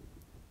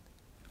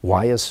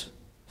 Why is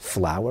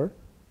flour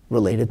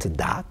related to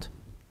dat?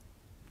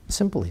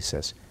 Simple, he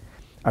says.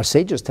 Our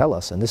sages tell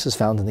us, and this is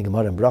found in the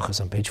Gemara in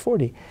Brachos on page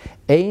 40,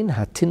 Ein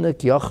hatinak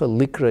yachal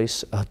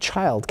likros, a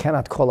child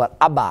cannot call out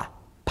Abba,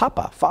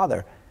 Papa,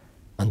 Father,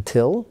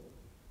 until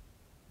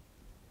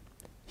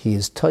he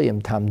is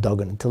toyim tam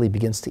dogan until he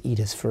begins to eat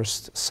his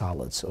first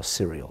solids or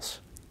cereals.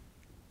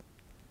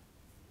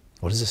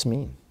 What does this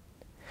mean?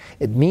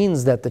 It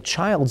means that the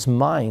child's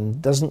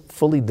mind doesn't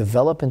fully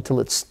develop until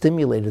it's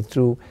stimulated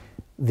through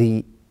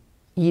the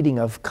eating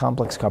of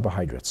complex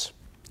carbohydrates.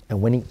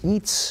 And when he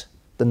eats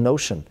the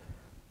notion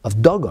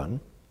of dogon,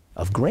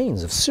 of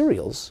grains, of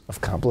cereals,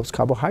 of complex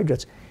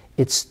carbohydrates,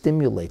 it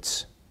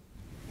stimulates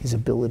his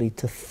ability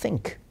to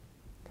think,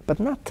 but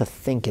not to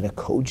think in a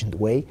cogent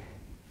way,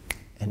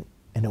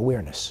 and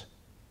awareness,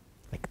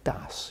 like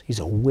das. He's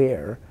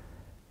aware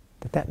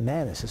that that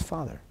man is his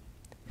father.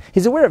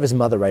 He's aware of his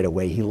mother right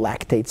away. He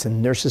lactates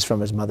and nurses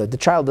from his mother. The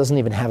child doesn't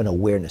even have an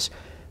awareness.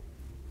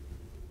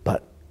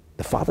 But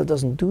the father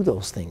doesn't do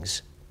those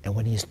things. And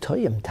when he's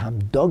toyim tam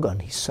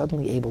dogon, he's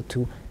suddenly able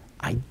to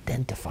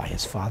identify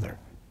his father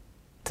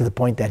to the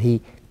point that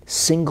he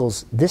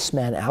singles this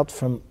man out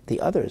from the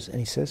others and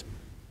he says,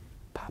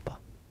 Papa,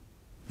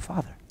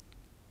 Father.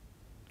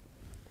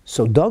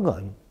 So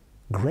dogon,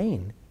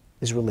 grain,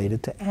 is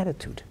related to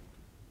attitude.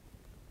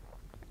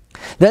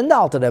 Then the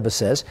Alter Rebbe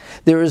says,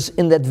 there is,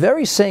 in that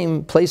very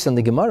same place in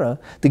the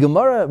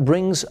Gemara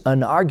brings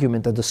an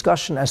argument, a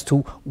discussion as to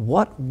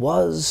what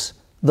was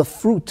the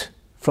fruit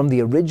from the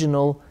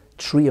original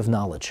tree of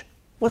knowledge.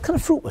 What kind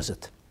of fruit was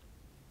it?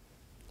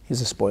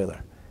 Here's a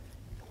spoiler.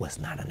 It was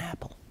not an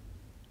apple.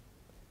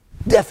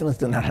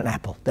 Definitely not an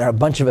apple. There are a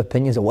bunch of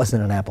opinions it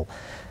wasn't an apple.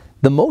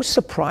 The most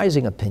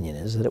surprising opinion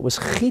is that it was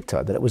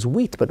chita, that it was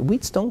wheat, but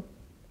wheats don't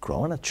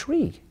grow on a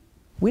tree.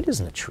 Wheat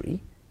isn't a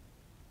tree.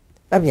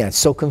 I mean, it's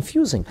so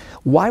confusing.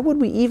 Why would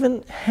we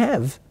even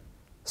have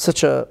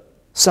such a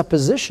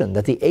supposition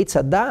that the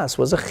𝐓𝐑𝐀𝐍𝐐𝐈𝐋𝐈𝐓𝐘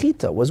was a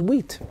chita, was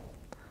wheat?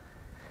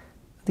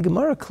 The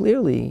Gemara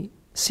clearly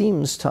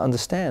seems to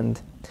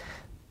understand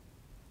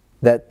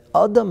that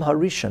Adam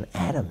Harishon,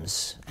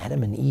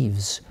 Adam and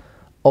Eve's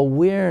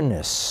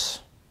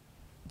awareness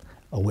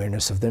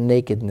of their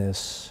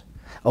nakedness,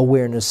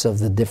 awareness of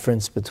the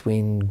difference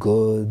between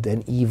good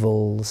and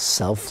evil,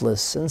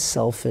 selfless and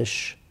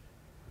selfish,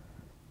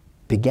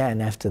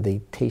 began after they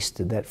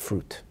tasted that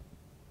fruit.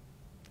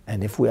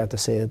 And if we are to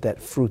say that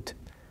that fruit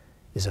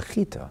is a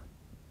chita,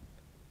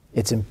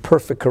 it's in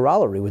perfect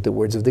corollary with the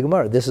words of the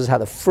Gemara. This is how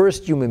the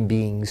first human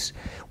beings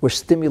were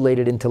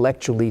stimulated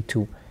intellectually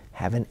to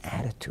have an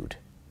attitude.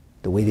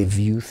 The way they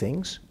view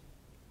things,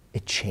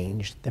 it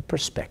changed their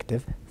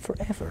perspective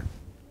forever.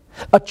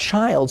 A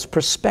child's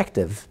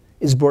perspective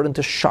is brought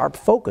into sharp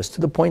focus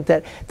to the point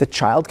that the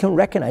child can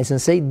recognize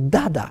and say,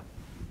 Dada,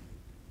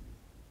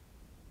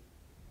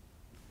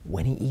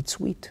 when he eats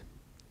wheat.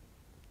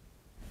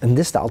 And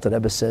this, the Alter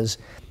Rebbe says,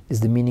 is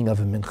the meaning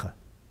of a mincha.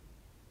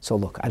 So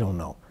look, I don't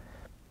know.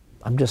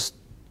 I'm just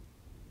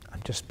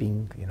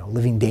being,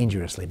 living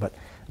dangerously, but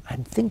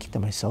I'm thinking to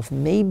myself,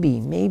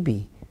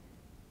 maybe,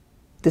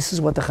 this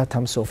is what the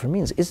Chatam Sofer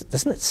means.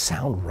 Doesn't it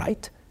sound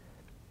right?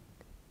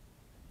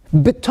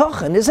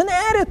 Bitachon is an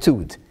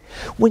attitude.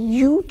 When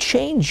you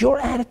change your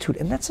attitude,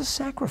 and that's a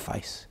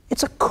sacrifice,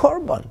 it's a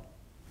korban,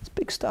 it's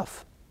big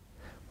stuff.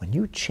 When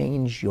you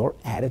change your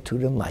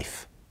attitude in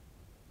life,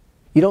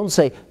 you don't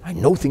say, I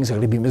know things are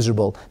going to be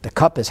miserable, the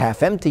cup is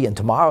half empty, and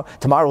tomorrow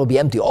will be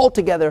empty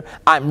altogether.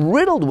 I'm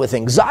riddled with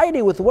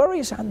anxiety, with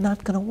worries. I'm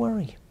not going to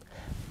worry.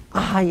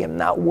 I am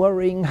not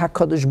worrying.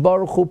 HaKadosh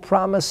Baruch Hu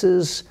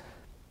promises,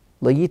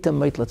 L'yitam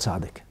meit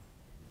l'tzadik.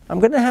 I'm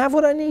going to have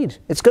what I need.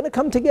 It's going to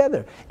come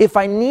together. If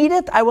I need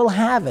it, I will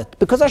have it,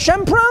 because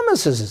Hashem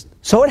promises it.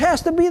 So it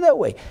has to be that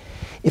way.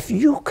 If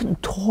you can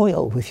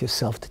toil with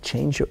yourself to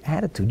change your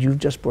attitude, you've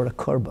just brought a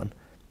korban.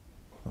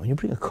 When you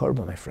bring a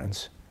korban, my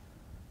friends,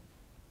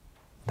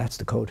 that's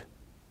the code.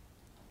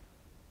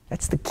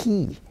 That's the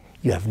key.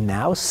 You have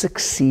now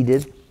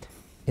succeeded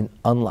in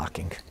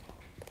unlocking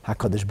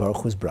HaKadosh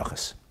Baruch Hu's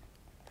brachas.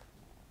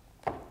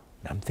 And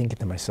I'm thinking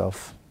to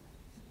myself,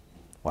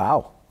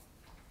 wow,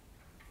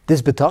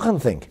 this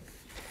Bitachon thing,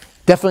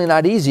 definitely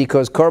not easy,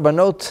 because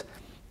korbanot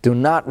do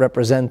not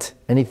represent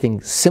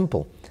anything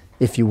simple,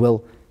 if you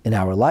will, in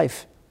our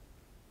life.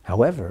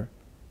 However,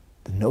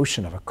 the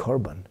notion of a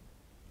korban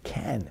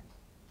can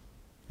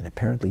and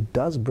apparently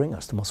does bring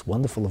us the most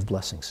wonderful of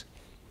blessings.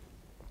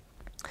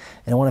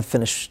 And I want to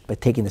finish by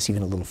taking this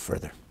even a little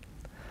further.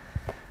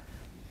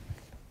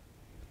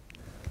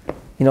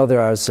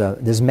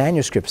 There's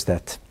manuscripts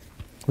that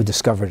we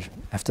discovered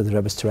after the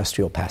Rebbe's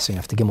terrestrial passing,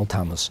 after Gimel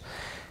Tammuz.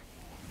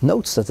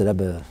 Notes that the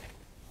Rebbe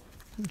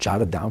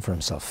jotted down for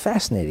himself.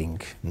 Fascinating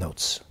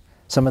notes.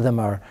 Some of them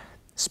are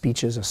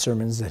speeches or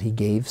sermons that he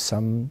gave,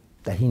 some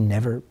that he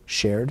never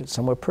shared,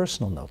 some were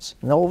personal notes.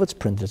 And all of it's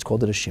printed. It's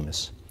called the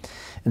Rishimus.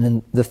 And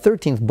in the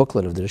 13th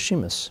booklet of the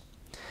Rishimus,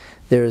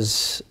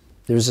 there's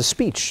a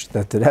speech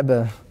that the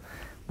Rebbe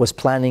was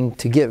planning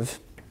to give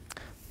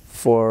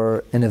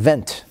for an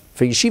event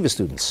for yeshiva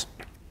students.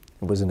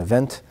 It was an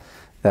event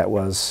that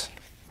was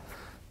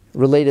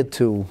related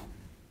to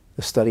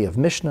the study of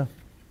Mishnah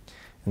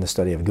and the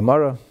study of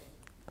Gemara,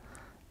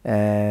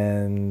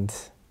 and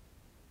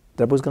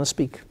the Rebbe was going to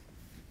speak.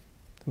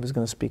 He was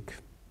going to speak.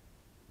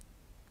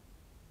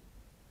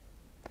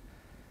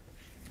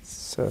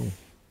 It's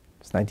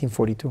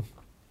 1942.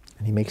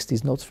 And he makes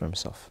these notes for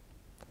himself.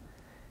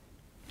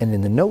 And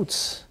in the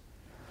notes,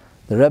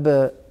 the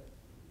Rebbe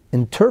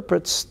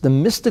interprets the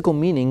mystical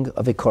meaning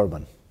of a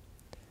korban.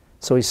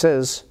 So he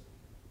says,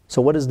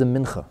 so what is the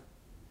mincha?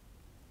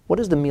 What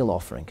is the meal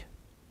offering?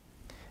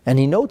 And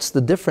he notes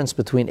the difference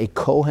between a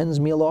Kohen's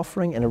meal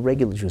offering and a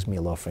regular Jew's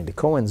meal offering. The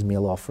Kohen's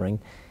meal offering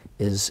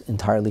is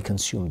entirely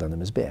consumed on the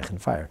Mizbeach in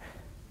fire.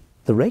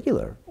 The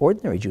regular,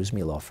 ordinary Jew's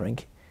meal offering,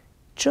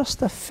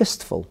 just a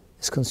fistful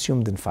is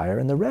consumed in fire,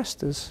 and the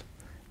rest is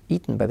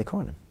eaten by the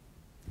Kohanim.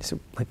 So,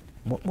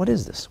 what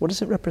is this? What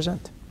does it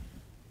represent?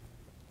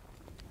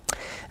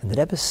 And the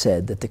Rebbe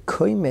said that the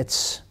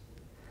koimitz,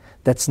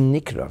 that's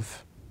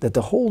nikrav, that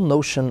the whole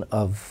notion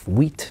of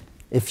wheat,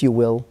 if you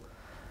will,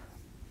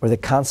 or the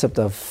concept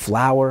of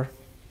flour,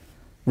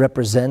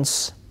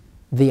 represents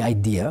the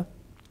idea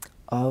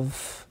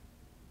of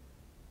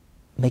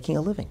making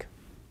a living,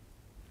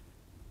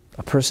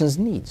 a person's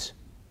needs.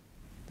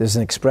 There's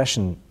an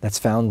expression that's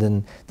found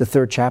in the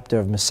 3rd chapter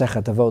of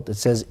Masechet Avot. It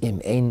says, Im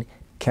ein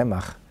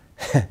kemach,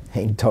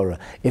 ein Torah.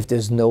 If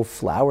there's no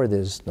flour,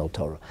 there's no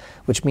Torah,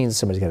 which means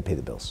somebody's got to pay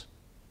the bills.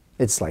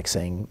 It's like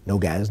saying no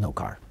gas, no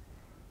car.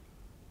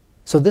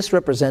 So this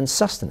represents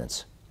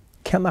sustenance.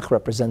 Kemach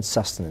represents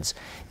sustenance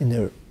in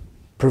the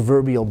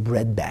proverbial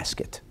bread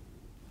basket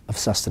of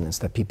sustenance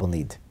that people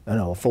need.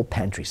 A full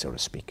pantry, so to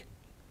speak.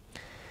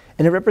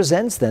 And it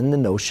represents then the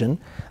notion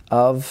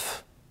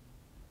of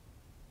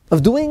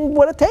doing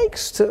what it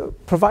takes to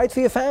provide for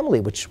your family,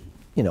 which,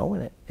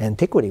 in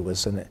antiquity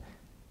was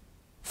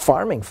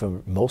farming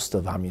for most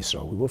of Am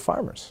Yisrael. We were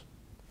farmers.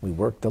 We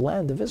worked the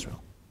land of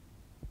Israel.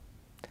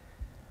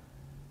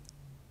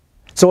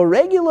 So a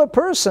regular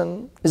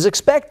person is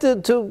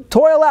expected to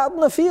toil out in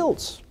the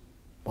fields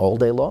all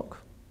day long.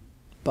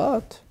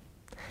 But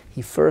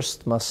he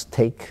first must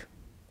take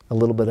a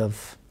little bit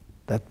of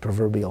that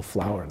proverbial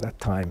flour, that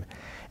time,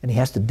 and he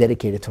has to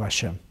dedicate it to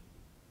Hashem.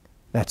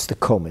 That's the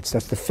komitz,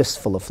 that's the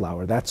fistful of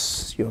flour,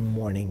 that's your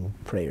morning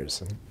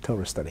prayers and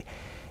Torah study.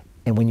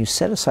 And when you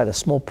set aside a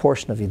small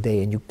portion of your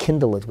day and you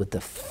kindle it with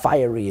the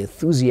fiery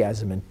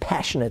enthusiasm and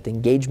passionate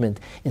engagement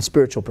in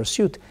spiritual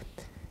pursuit,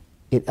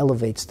 it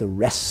elevates the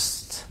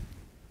rest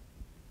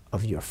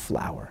of your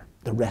flour,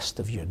 the rest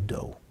of your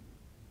dough.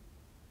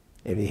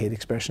 Ever hear the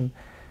expression?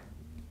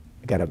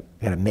 You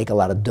gotta make a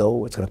lot of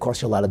dough, it's gonna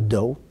cost you a lot of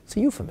dough. It's a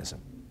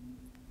euphemism.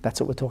 That's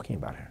what we're talking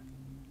about here.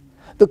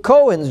 The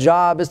Kohen's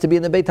job is to be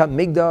in the Beit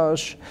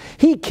HaMikdash.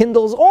 He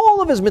kindles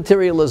all of his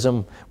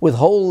materialism with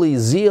holy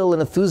zeal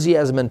and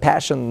enthusiasm and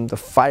passion, the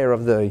fire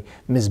of the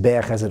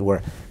Mizbeach, as it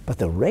were. But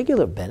the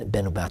regular Ben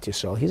Ubat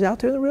Yisrael, he's out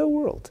there in the real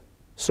world.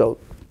 So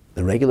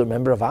the regular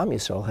member of Am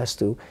Yisrael has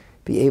to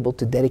be able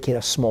to dedicate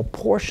a small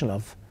portion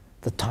of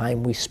the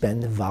time we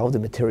spend involved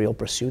in material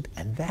pursuit,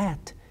 and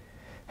that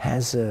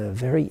has a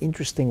very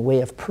interesting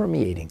way of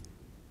permeating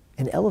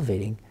and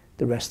elevating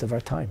the rest of our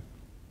time.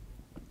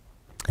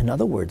 In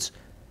other words,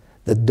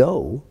 the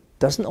dough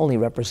doesn't only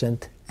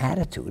represent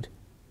attitude.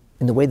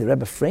 In the way the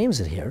Rebbe frames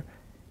it here,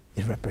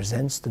 it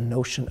represents the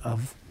notion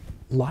of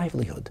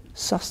livelihood,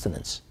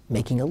 sustenance,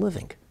 making a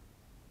living.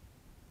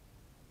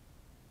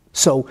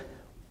 So,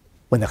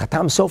 when the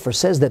Chatam Sofer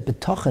says that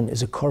Bitachon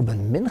is a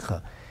korban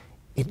mincha,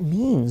 it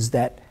means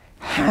that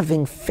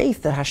having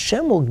faith that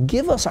Hashem will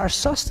give us our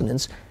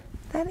sustenance,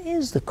 that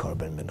is the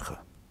korban mincha.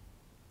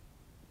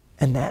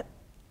 And that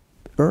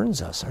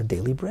earns us our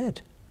daily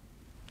bread.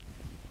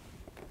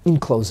 In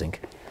closing,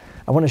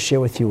 I want to share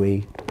with you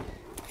a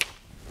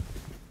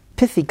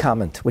pithy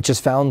comment, which is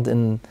found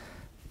in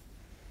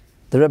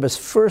the Rebbe's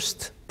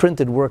first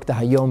printed work, the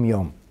Hayom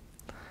Yom.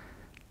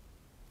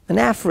 An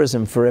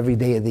aphorism for every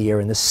day of the year.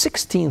 In the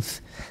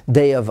 16th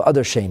day of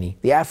Adar Sheni,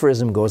 the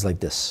aphorism goes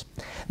like this: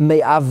 Me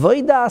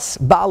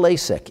avodas ba'al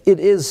esek. It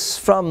is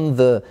from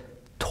the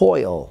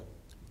toil,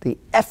 the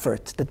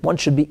effort that one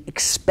should be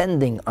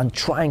expending on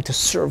trying to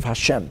serve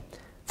Hashem,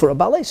 for a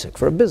ba'al esek,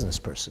 for a business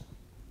person.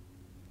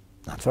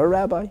 Not for a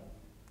rabbi,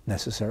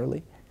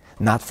 necessarily.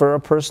 Not for a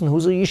person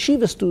who's a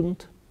yeshiva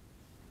student.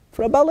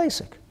 For a ba'al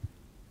esek.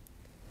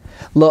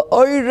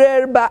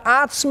 La'oirer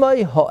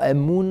ba'atzmai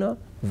ha'emuna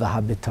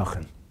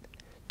v'habitachon.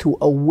 To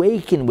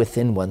awaken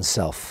within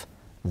oneself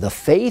the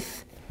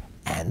faith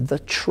and the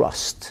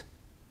trust.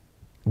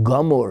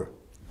 Gamur,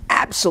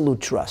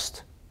 absolute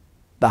trust.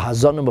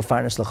 B'hazonu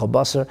b'farnes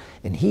l'chabasar,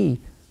 in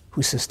He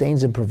who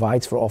sustains and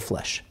provides for all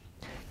flesh.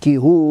 Ki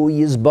hu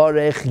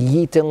yizbarech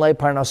yiten lei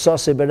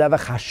parnasase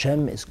berevach.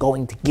 Hashem is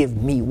going to give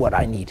me what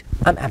I need.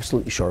 I'm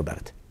absolutely sure about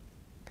it.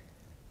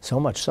 So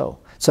much so.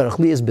 Tzarech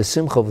li is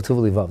besimcha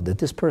v'tuv livav, that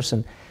this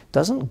person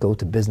doesn't go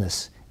to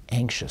business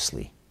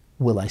anxiously.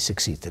 Will I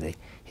succeed today?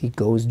 He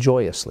goes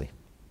joyously.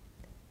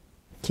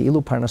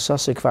 Ki'ilu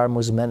parnasase kvar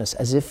muzmenes,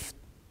 as if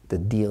the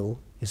deal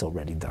is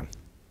already done.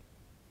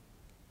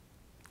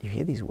 You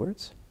hear these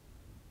words?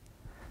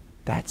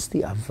 That's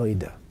the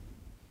avodah.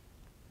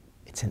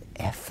 It's an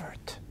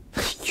effort,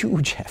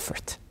 huge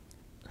effort.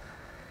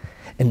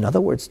 In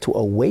other words, to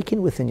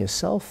awaken within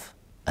yourself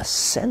a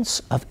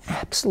sense of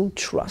absolute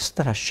trust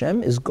that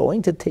Hashem is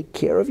going to take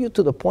care of you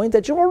to the point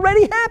that you're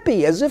already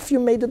happy, as if you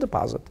made the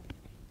deposit.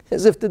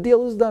 as if the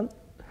deal is done.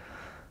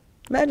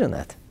 Imagine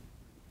that.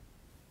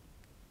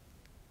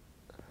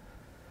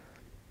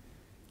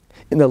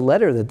 In the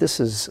letter that this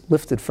is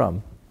lifted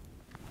from,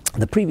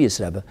 the previous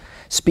Rebbe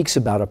speaks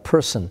about a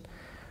person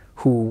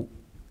who,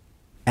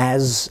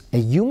 as a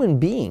human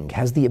being,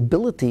 has the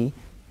ability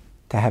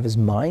to have his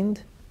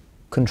mind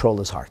control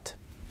his heart.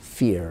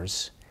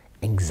 Fears,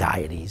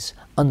 anxieties,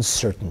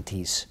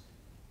 uncertainties.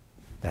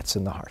 That's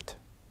in the heart.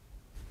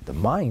 The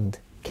mind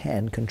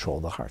can control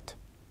the heart.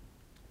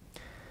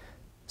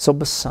 So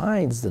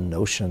besides the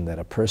notion that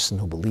a person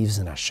who believes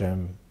in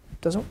Hashem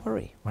doesn't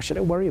worry. Why should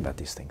I worry about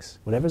these things?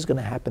 Whatever's going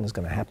to happen is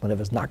going to happen.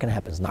 Whatever's not going to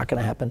happen is not going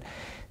to happen.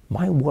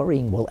 My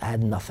worrying will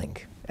add nothing,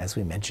 as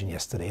we mentioned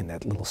yesterday in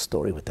that little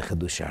story with the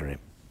𝙒𝙀𝙧𝙀𝙏.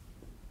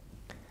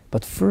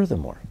 But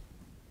furthermore,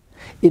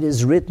 it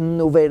is written,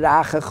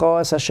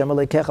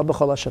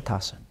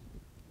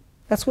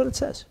 that's what it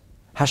says.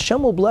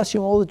 Hashem will bless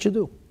you in all that you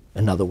do.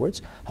 In other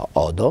words, I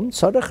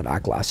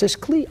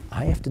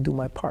have to do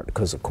my part,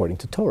 because according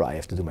to Torah, I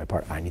have to do my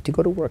part. I need to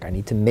go to work. I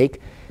need to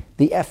make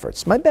the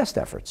efforts, my best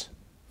efforts,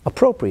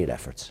 appropriate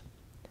efforts.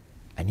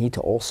 I need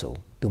to also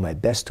do my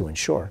best to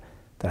ensure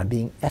that I'm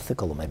being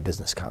ethical in my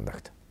business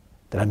conduct,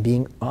 that I'm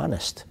being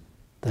honest,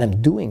 that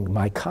I'm doing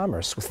my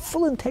commerce with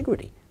full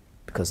integrity,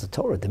 because the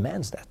Torah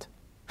demands that.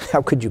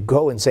 How could you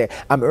go and say,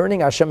 I'm earning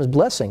Hashem's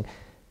blessing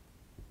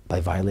by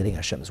violating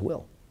Hashem's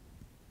will,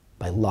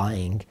 by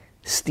lying,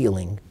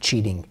 stealing,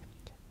 cheating,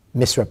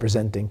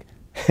 misrepresenting?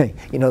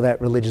 You know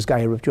that religious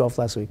guy who ripped you off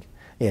last week?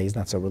 Yeah, he's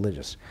not so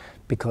religious.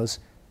 Because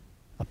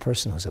a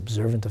person who's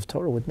observant of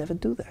Torah would never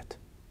do that.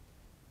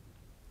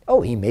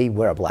 Oh, he may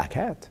wear a black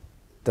hat.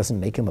 Doesn't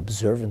make him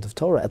observant of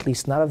Torah, at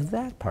least not of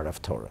that part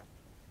of Torah.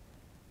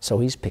 So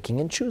he's picking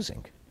and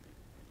choosing.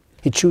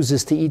 He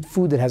chooses to eat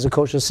food that has a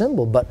kosher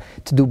symbol, but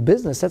to do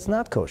business, that's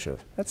not kosher.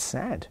 That's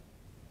sad.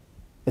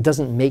 It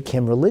doesn't make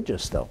him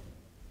religious, though.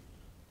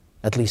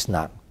 At least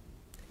not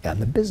on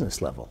the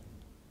business level,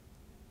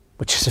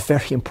 which is a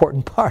very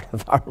important part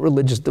of our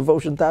religious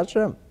devotion to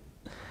Hashem.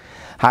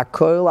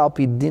 Hakoil al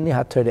pi dini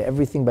haTorah,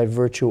 everything by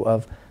virtue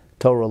of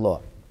Torah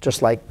law.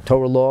 Just like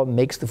Torah law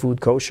makes the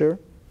food kosher,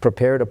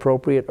 prepared,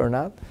 appropriate or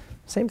not,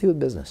 same thing with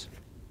business.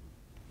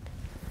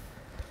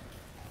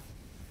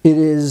 It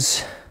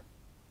is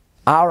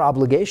our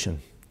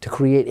obligation to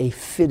create a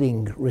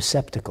fitting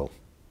receptacle,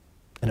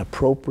 an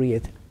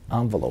appropriate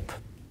envelope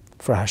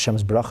for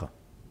Hashem's bracha.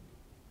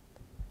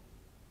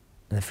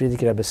 And the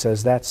Frierdiker Rebbe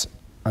says that's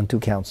on two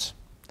counts.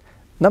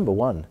 Number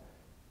one,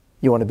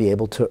 you want to be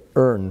able to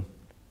earn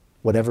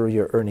whatever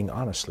you're earning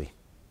honestly.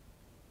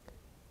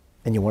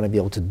 And you want to be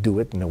able to do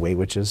it in a way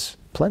which is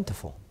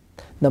plentiful.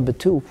 Number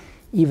two,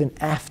 even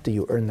after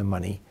you earn the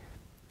money,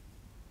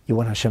 you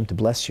want Hashem to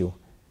bless you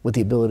with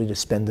the ability to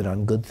spend it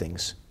on good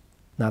things,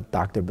 not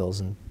doctor bills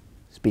and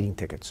speeding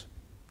tickets.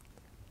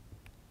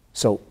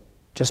 So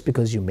just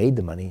because you made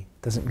the money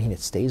doesn't mean it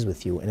stays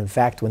with you. And in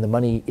fact, when the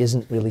money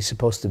isn't really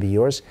supposed to be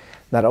yours,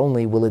 not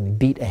only will it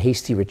beat a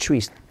hasty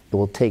retreat, it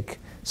will take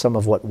some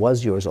of what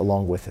was yours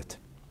along with it.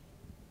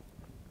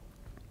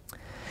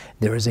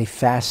 There is a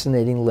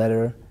fascinating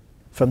letter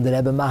from the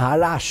Rebbe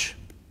Maharash,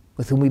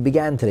 with whom we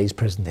began today's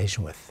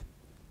presentation with.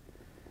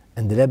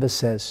 And the Rebbe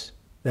says,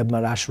 Rebbe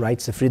Maharash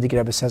writes, the Frierdiker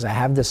Rebbe says, I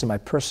have this in my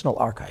personal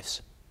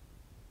archives.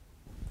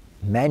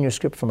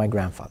 Manuscript from my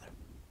grandfather.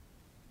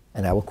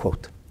 And I will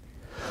quote,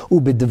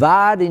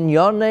 Ubidvar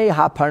inyonei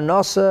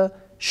haparnasa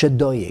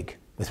shedoyig.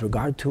 With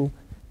regard to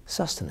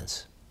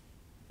sustenance,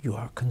 you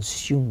are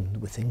consumed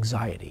with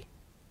anxiety,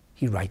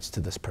 he writes to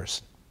this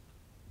person.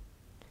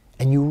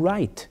 And you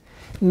write,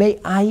 Me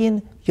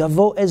ayin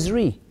yavo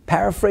ezri,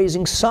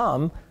 paraphrasing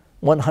Psalm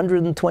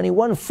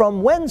 121,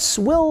 from whence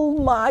will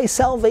my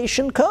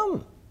salvation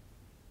come?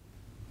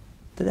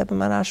 The Rebbe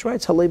Maharash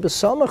writes, Halei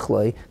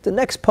b'samachlei, the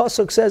next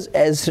pasuk says,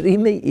 Ezri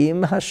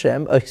me'im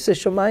Hashem oiseh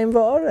shamayim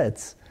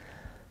va'aretz.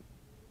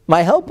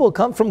 My help will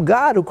come from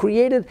God who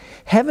created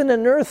heaven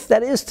and earth,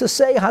 that is to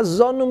say,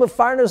 Hazonu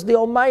Mefarnas, the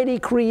Almighty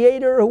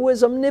Creator who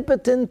is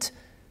omnipotent,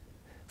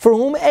 for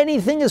whom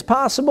anything is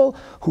possible,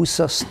 who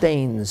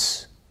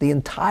sustains the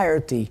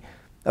entirety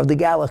of the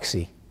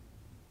galaxy,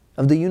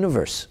 of the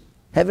universe,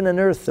 heaven and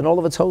earth and all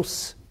of its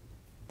hosts.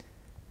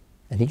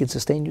 And he can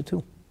sustain you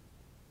too.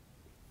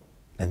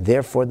 And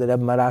therefore, the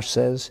Rebbe Maharash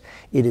says,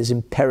 it is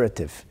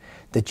imperative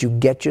that you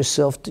get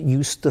yourself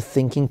used to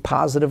thinking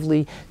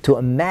positively, to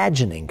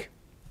imagining,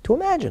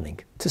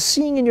 to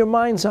seeing in your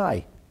mind's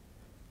eye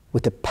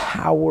with the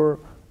power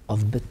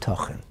of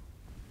Bitachon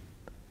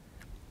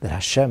that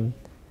Hashem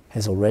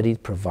has already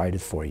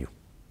provided for you.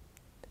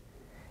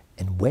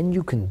 And when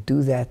you can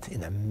do that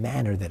in a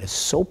manner that is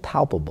so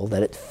palpable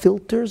that it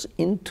filters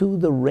into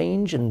the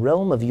range and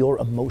realm of your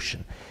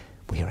emotion,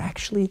 where you're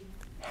actually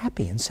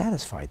happy and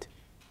satisfied,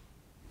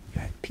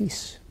 you're at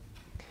peace,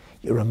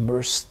 you're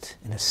immersed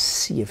in a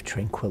sea of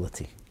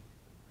tranquility.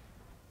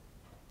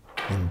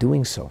 In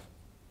doing so,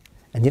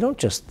 and you don't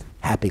just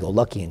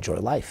happy-go-lucky enjoy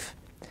life.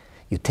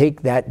 You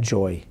take that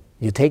joy,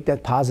 you take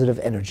that positive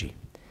energy,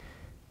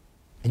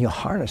 and you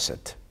harness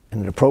it in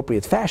an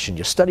appropriate fashion.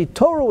 You study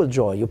Torah with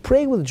joy. You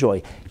pray with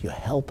joy. You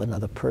help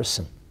another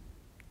person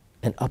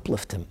and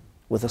uplift him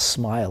with a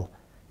smile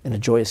and a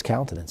joyous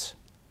countenance.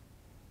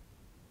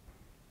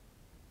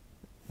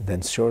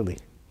 Then surely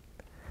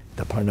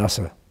the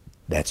parnasa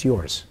that's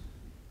yours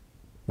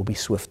will be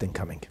swift in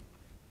coming.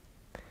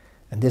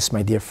 And this,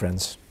 my dear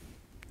friends,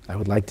 I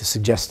would like to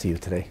suggest to you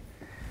today,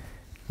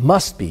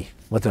 must be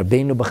what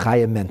Rabbeinu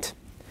Bachaya meant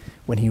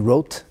when he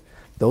wrote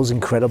those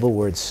incredible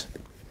words.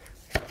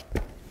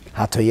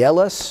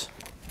 Hatoyelas,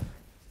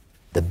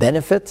 the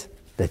benefit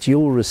that you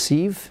will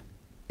receive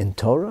in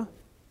Torah,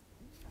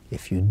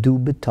 if you do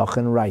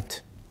Bitachon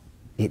right,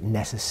 it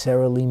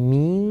necessarily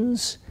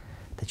means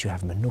that you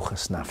have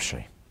menuchas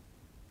nafshay.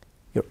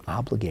 You're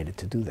obligated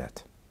to do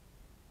that.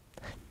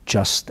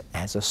 Just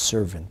as a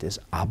servant is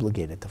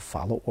obligated to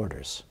follow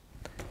orders,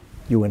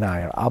 you and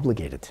I are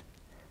obligated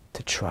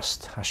to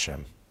trust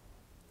Hashem.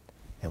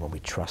 And when we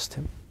trust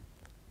Him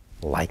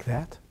like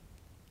that,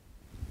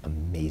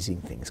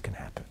 amazing things can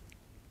happen.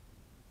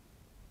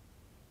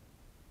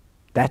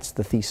 That's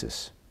the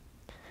thesis.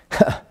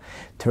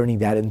 Turning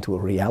that into a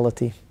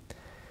reality,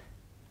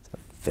 it's a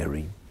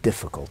very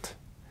difficult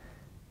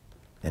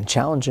and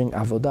challenging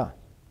avodah.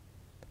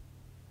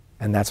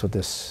 And that's what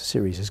this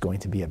series is going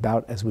to be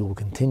about, as we will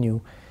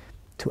continue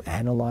to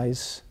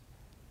analyze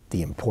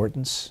the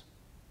importance,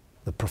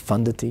 the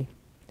profundity,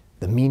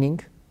 the meaning,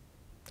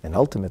 and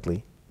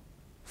ultimately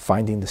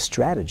finding the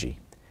strategy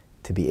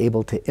to be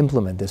able to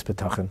implement this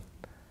Bitachon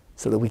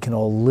so that we can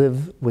all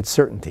live with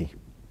certainty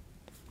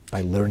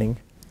by learning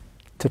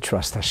to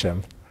trust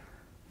Hashem.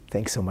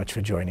 Thanks so much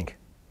for joining.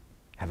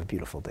 Have a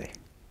beautiful day.